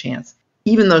second chance.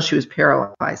 Even though she was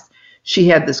paralyzed, she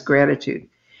had this gratitude.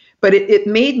 But it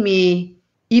made me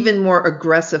even more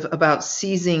aggressive about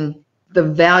seizing the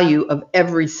value of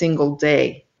every single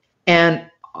day. And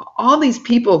all these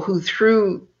people who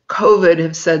through COVID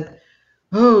have said,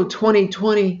 oh,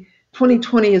 2020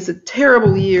 is a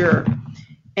terrible year.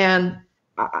 And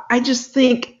I just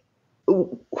think,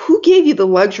 who gave you the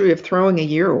luxury of throwing a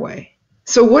year away?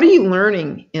 So what are you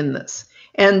learning in this?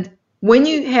 And when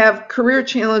you have career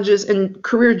challenges and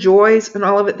career joys and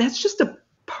all of it, that's just a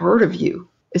part of you.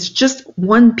 It's just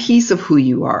one piece of who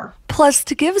you are. Plus,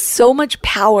 to give so much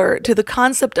power to the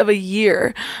concept of a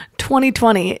year,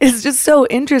 2020 is just so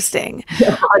interesting.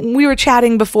 Yeah. We were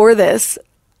chatting before this,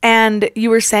 and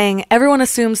you were saying everyone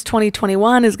assumes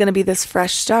 2021 is going to be this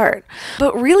fresh start.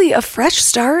 But really, a fresh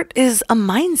start is a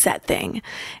mindset thing.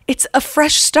 It's a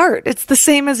fresh start. It's the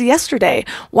same as yesterday.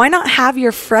 Why not have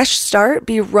your fresh start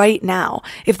be right now,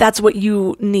 if that's what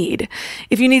you need?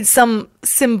 If you need some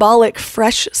symbolic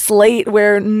fresh slate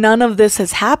where none of this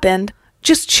has happened,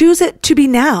 just choose it to be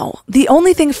now. The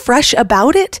only thing fresh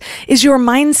about it is your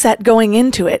mindset going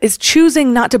into it, is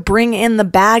choosing not to bring in the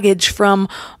baggage from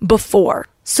before.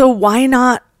 So why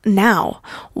not now?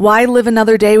 Why live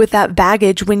another day with that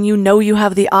baggage when you know you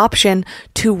have the option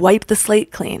to wipe the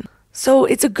slate clean? So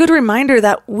it's a good reminder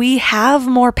that we have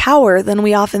more power than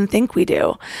we often think we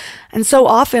do. And so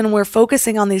often we're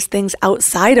focusing on these things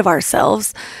outside of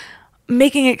ourselves,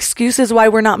 making excuses why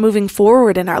we're not moving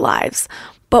forward in our lives.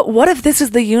 But what if this is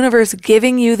the universe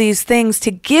giving you these things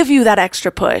to give you that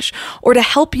extra push, or to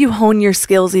help you hone your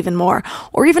skills even more,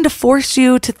 or even to force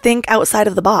you to think outside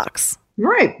of the box?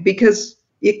 Right, because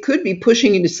it could be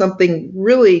pushing you to something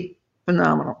really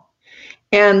phenomenal.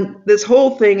 And this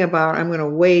whole thing about I'm going to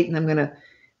wait and I'm going to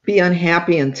be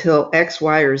unhappy until X,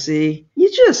 Y, or Z,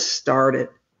 you just start it.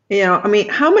 You know, I mean,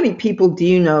 how many people do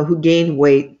you know who gained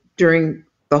weight during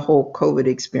the whole COVID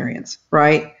experience,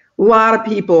 right? A lot of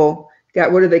people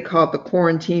got, what do they call it, the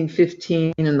quarantine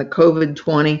 15 and the COVID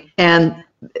 20. And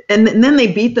then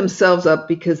they beat themselves up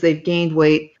because they've gained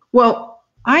weight. Well,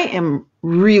 I am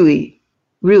really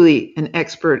an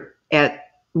expert at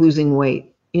losing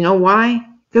weight. You know why?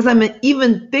 Because I'm an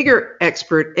even bigger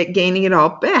expert at gaining it all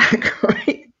back,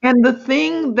 right? And the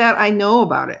thing that I know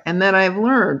about it and that I've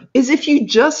learned is if you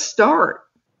just start,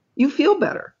 you feel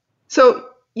better. So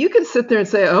you can sit there and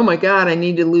say, oh my God, I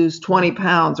need to lose 20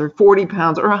 pounds or 40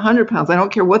 pounds or 100 pounds. I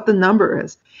don't care what the number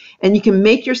is. And you can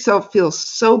make yourself feel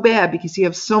so bad because you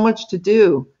have so much to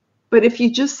do. But if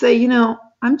you just say, you know,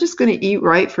 I'm just going to eat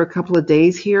right for a couple of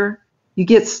days here, you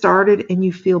get started and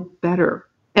you feel better.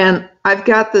 And I've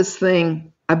got this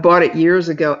thing, I bought it years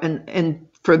ago. And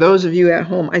for those of you at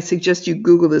home, I suggest you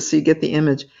Google this so you get the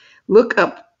image. Look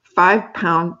up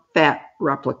 5-pound fat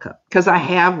replica, because I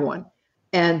have one.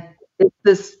 And it's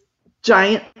this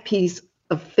giant piece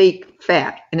of fake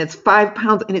fat, and it's 5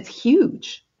 pounds, and it's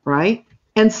huge, right?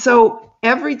 And so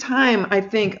every time I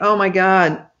think, oh my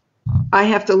God, I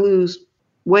have to lose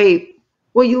weight.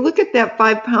 Well, you look at that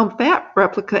 5-pound fat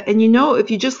replica, and you know, if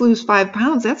you just lose 5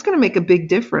 pounds, that's going to make a big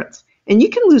difference. And you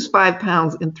can lose 5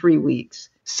 pounds in 3 weeks.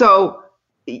 So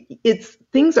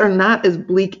things are not as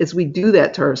bleak as we do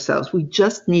that to ourselves. We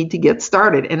just need to get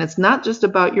started. And it's not just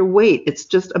about your weight. It's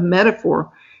just a metaphor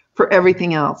for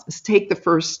everything else. Is take the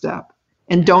first step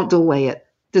and don't delay it.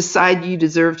 Decide you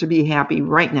deserve to be happy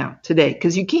right now, today,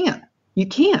 because you can't. You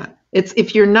can't.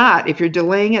 If you're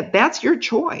delaying it, that's your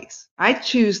choice. I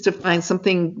choose to find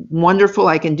something wonderful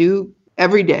I can do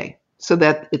every day so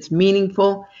that it's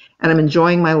meaningful and I'm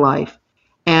enjoying my life.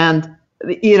 And,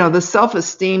 you know, the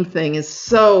self-esteem thing is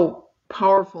so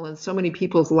powerful in so many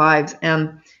people's lives.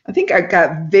 And I think I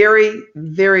got very,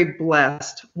 very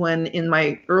blessed when in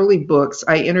my early books,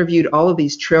 I interviewed all of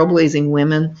these trailblazing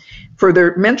women for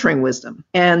their mentoring wisdom.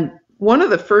 And one of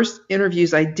the first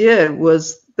interviews I did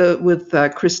was with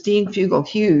Christine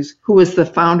Fugel-Hughes, who was the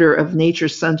founder of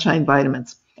Nature's Sunshine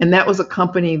Vitamins. And that was a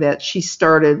company that she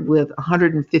started with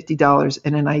 $150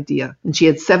 and an idea. And she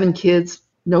had 7 kids,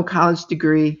 no college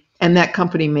degree, and that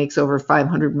company makes over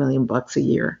 $500 million a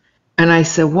year. And I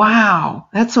said, wow,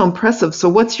 that's so impressive. So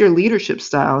what's your leadership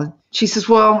style? And she says,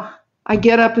 well, I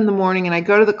get up in the morning and I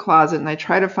go to the closet and I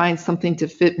try to find something to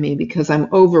fit me because I'm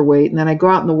overweight. And then I go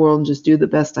out in the world and just do the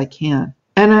best I can.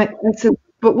 And I said,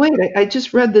 but wait, I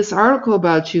just read this article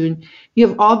about you, and you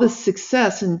have all this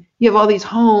success, and you have all these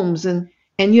homes, and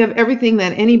you have everything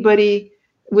that anybody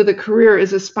with a career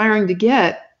is aspiring to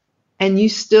get, and you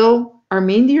still are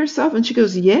mean to yourself? And she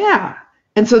goes, yeah.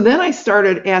 And so then I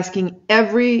started asking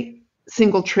every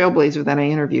single trailblazer that I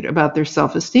interviewed about their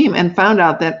self-esteem, and found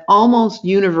out that almost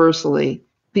universally,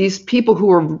 these people who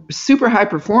were super high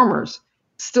performers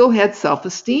still had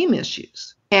self-esteem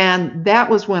issues. And that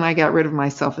was when I got rid of my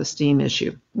self-esteem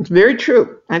issue. It's very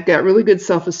true. I've got really good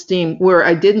self-esteem where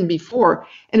I didn't before.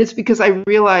 And it's because I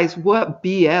realized what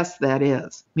BS that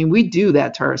is. I mean, we do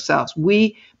that to ourselves.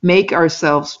 We make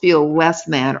ourselves feel less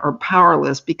than or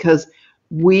powerless because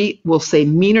we will say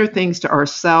meaner things to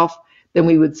ourselves than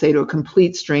we would say to a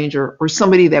complete stranger or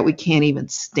somebody that we can't even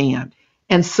stand.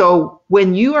 And so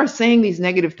when you are saying these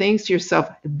negative things to yourself,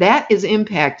 that is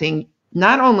impacting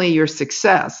not only your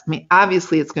success. I mean,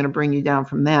 obviously it's going to bring you down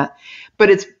from that, but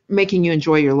it's making you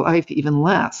enjoy your life even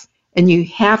less. And you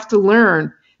have to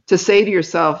learn to say to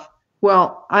yourself,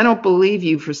 well, I don't believe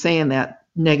you for saying that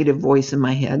negative voice in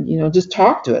my head. Just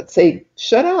talk to it. Say,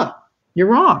 shut up. You're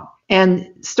wrong.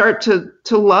 And start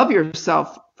to love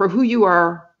yourself for who you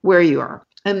are, where you are.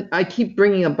 And I keep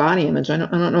bringing up body image. I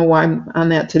don't know why I'm on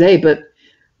that today, but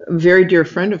a very dear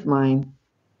friend of mine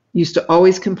used to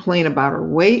always complain about her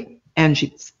weight. And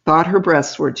she thought her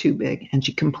breasts were too big, and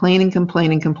she complained,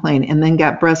 and then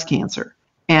got breast cancer,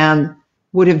 and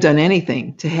would have done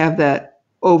anything to have that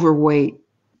overweight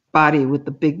body with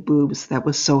the big boobs that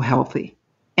was so healthy.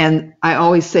 And I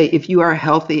always say, if you are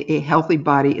healthy, a healthy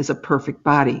body is a perfect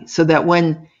body. So that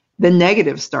when the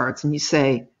negative starts and you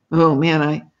say, oh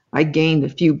man, I gained a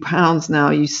few pounds now,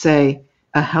 you say,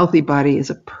 a healthy body is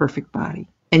a perfect body.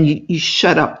 And you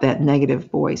shut up that negative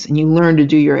voice, and you learn to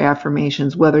do your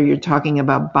affirmations, whether you're talking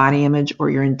about body image or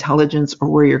your intelligence or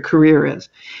where your career is,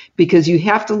 because you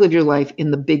have to live your life in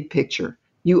the big picture.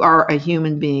 You are a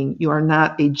human being. You are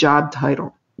not a job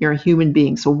title. You're a human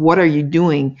being. So what are you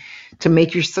doing to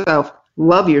make yourself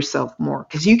love yourself more?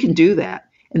 Because you can do that.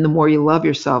 And the more you love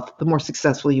yourself, the more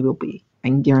successful you will be. I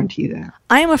can guarantee that.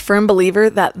 I am a firm believer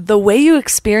that the way you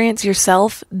experience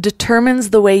yourself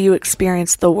determines the way you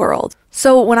experience the world.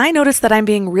 So when I notice that I'm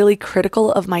being really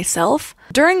critical of myself,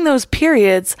 during those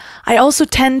periods, I also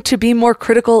tend to be more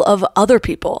critical of other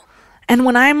people. And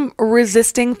when I'm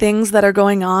resisting things that are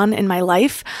going on in my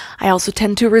life, I also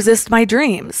tend to resist my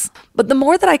dreams. But the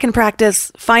more that I can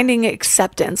practice finding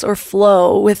acceptance or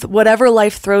flow with whatever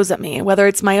life throws at me, whether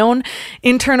it's my own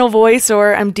internal voice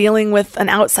or I'm dealing with an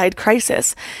outside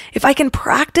crisis, if I can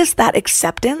practice that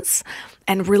acceptance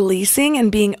and releasing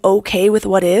and being okay with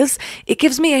what is, it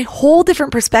gives me a whole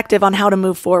different perspective on how to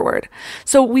move forward.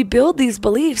 So we build these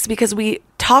beliefs because we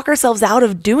talk ourselves out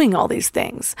of doing all these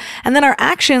things. And then our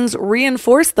actions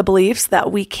reinforce the beliefs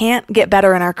that we can't get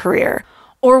better in our career,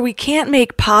 or we can't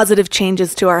make positive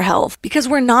changes to our health because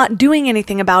we're not doing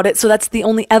anything about it. So that's the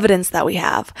only evidence that we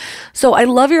have. So I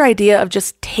love your idea of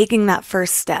just taking that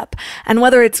first step. And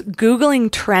whether it's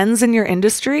Googling trends in your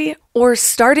industry or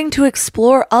starting to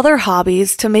explore other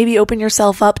hobbies to maybe open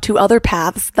yourself up to other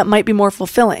paths that might be more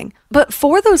fulfilling. But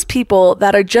for those people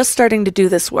that are just starting to do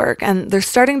this work and they're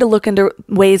starting to look into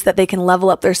ways that they can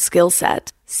level up their skill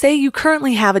set, say you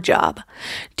currently have a job.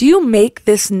 Do you make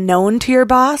this known to your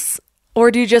boss? Or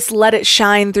do you just let it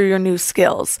shine through your new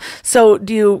skills? So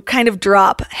do you kind of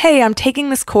drop, hey, I'm taking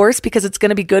this course because it's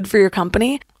going to be good for your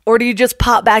company? Or do you just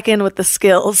pop back in with the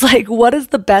skills? Like, what is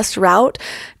the best route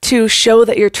to show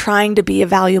that you're trying to be a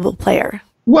valuable player?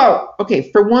 Well,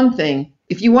 okay, for one thing,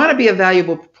 if you want to be a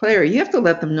valuable player, you have to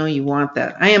let them know you want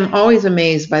that. I am always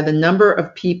amazed by the number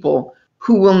of people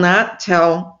who will not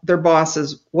tell their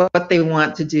bosses what they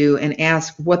want to do and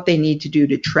ask what they need to do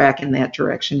to track in that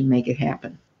direction and make it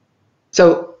happen.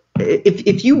 So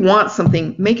if you want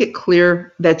something, make it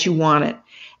clear that you want it.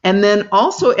 And then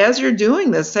also, as you're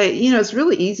doing this, say, it's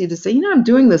really easy to say, I'm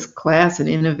doing this class in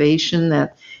innovation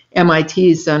that MIT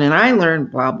has done, and I learned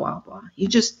blah, blah, blah. You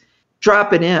just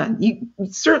drop it in.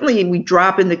 Certainly, we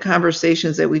drop into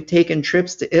conversations that we've taken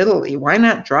trips to Italy. Why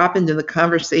not drop into the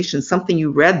conversation something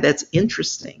you read that's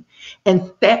interesting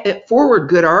and forward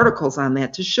good articles on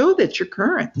that to show that you're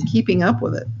current and keeping up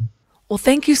with it. Well,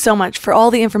 thank you so much for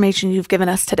all the information you've given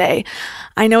us today.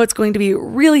 I know it's going to be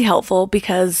really helpful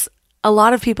because a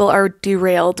lot of people are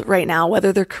derailed right now,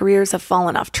 whether their careers have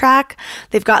fallen off track,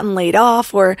 they've gotten laid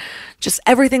off, or just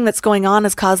everything that's going on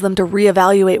has caused them to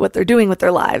reevaluate what they're doing with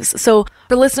their lives. So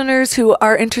for listeners who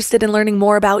are interested in learning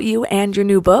more about you and your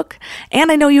new book, and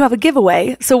I know you have a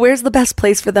giveaway, so where's the best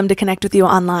place for them to connect with you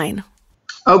online?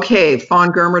 Okay,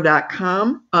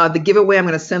 fawngermer.com. The giveaway, I'm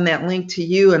going to send that link to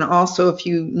you. And also, if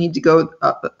you need to go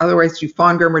otherwise, to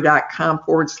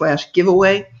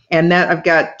fawngermer.com/giveaway. And that I've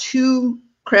got 2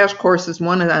 crash courses.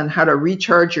 One is on how to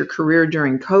recharge your career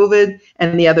during COVID,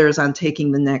 and the other is on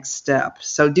taking the next step.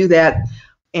 So do that.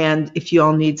 And if you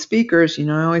all need speakers,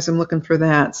 I always am looking for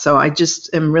that. So I just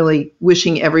am really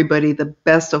wishing everybody the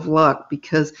best of luck,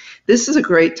 because this is a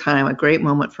great time, a great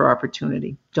moment for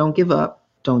opportunity. Don't give up.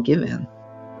 Don't give in.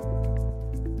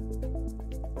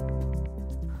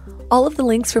 All of the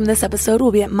links from this episode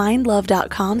will be at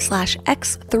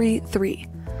mindlove.com/x33.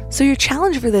 So your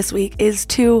challenge for this week is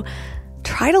to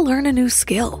try to learn a new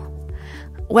skill.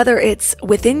 Whether it's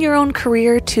within your own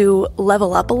career to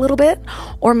level up a little bit,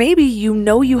 or maybe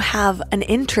you have an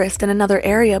interest in another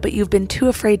area, but you've been too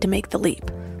afraid to make the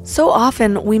leap. So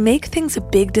often we make things a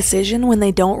big decision when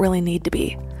they don't really need to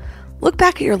be. Look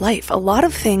back at your life. A lot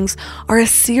of things are a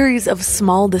series of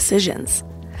small decisions.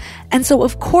 And so,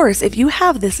 of course, if you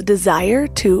have this desire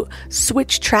to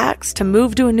switch tracks, to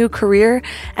move to a new career,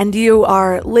 and you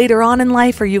are later on in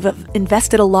life or you've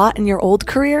invested a lot in your old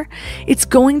career, it's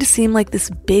going to seem like this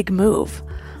big move.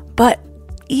 But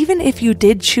even if you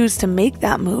did choose to make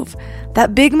that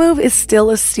big move is still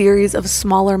a series of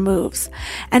smaller moves.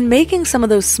 And making some of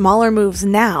those smaller moves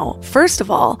now, first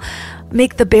of all,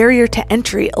 make the barrier to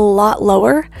entry a lot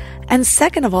lower. And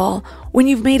second of all, when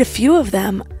you've made a few of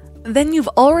them, then you've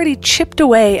already chipped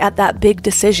away at that big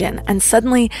decision, and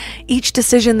suddenly each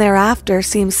decision thereafter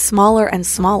seems smaller and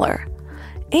smaller.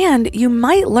 And you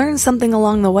might learn something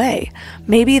along the way.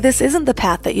 Maybe this isn't the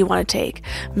path that you want to take.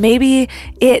 Maybe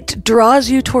it draws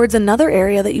you towards another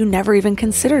area that you never even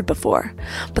considered before.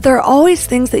 But there are always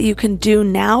things that you can do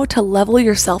now to level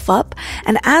yourself up.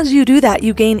 And as you do that,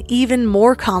 you gain even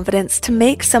more confidence to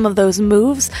make some of those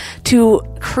moves to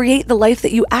create the life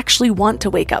that you actually want to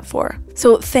wake up for.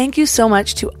 So thank you so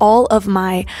much to all of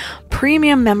my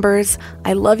premium members.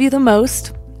 I love you the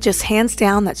most. Just hands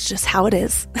down, that's just how it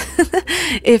is.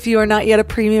 If you are not yet a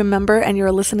premium member and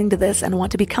you're listening to this and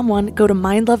want to become one, go to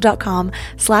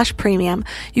mindlove.com/premium.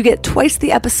 You get twice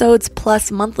the episodes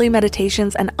plus monthly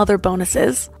meditations and other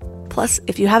bonuses. Plus,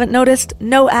 if you haven't noticed,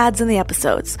 no ads in the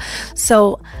episodes.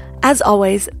 So, as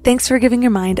always, thanks for giving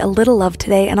your mind a little love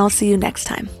today, and I'll see you next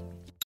time.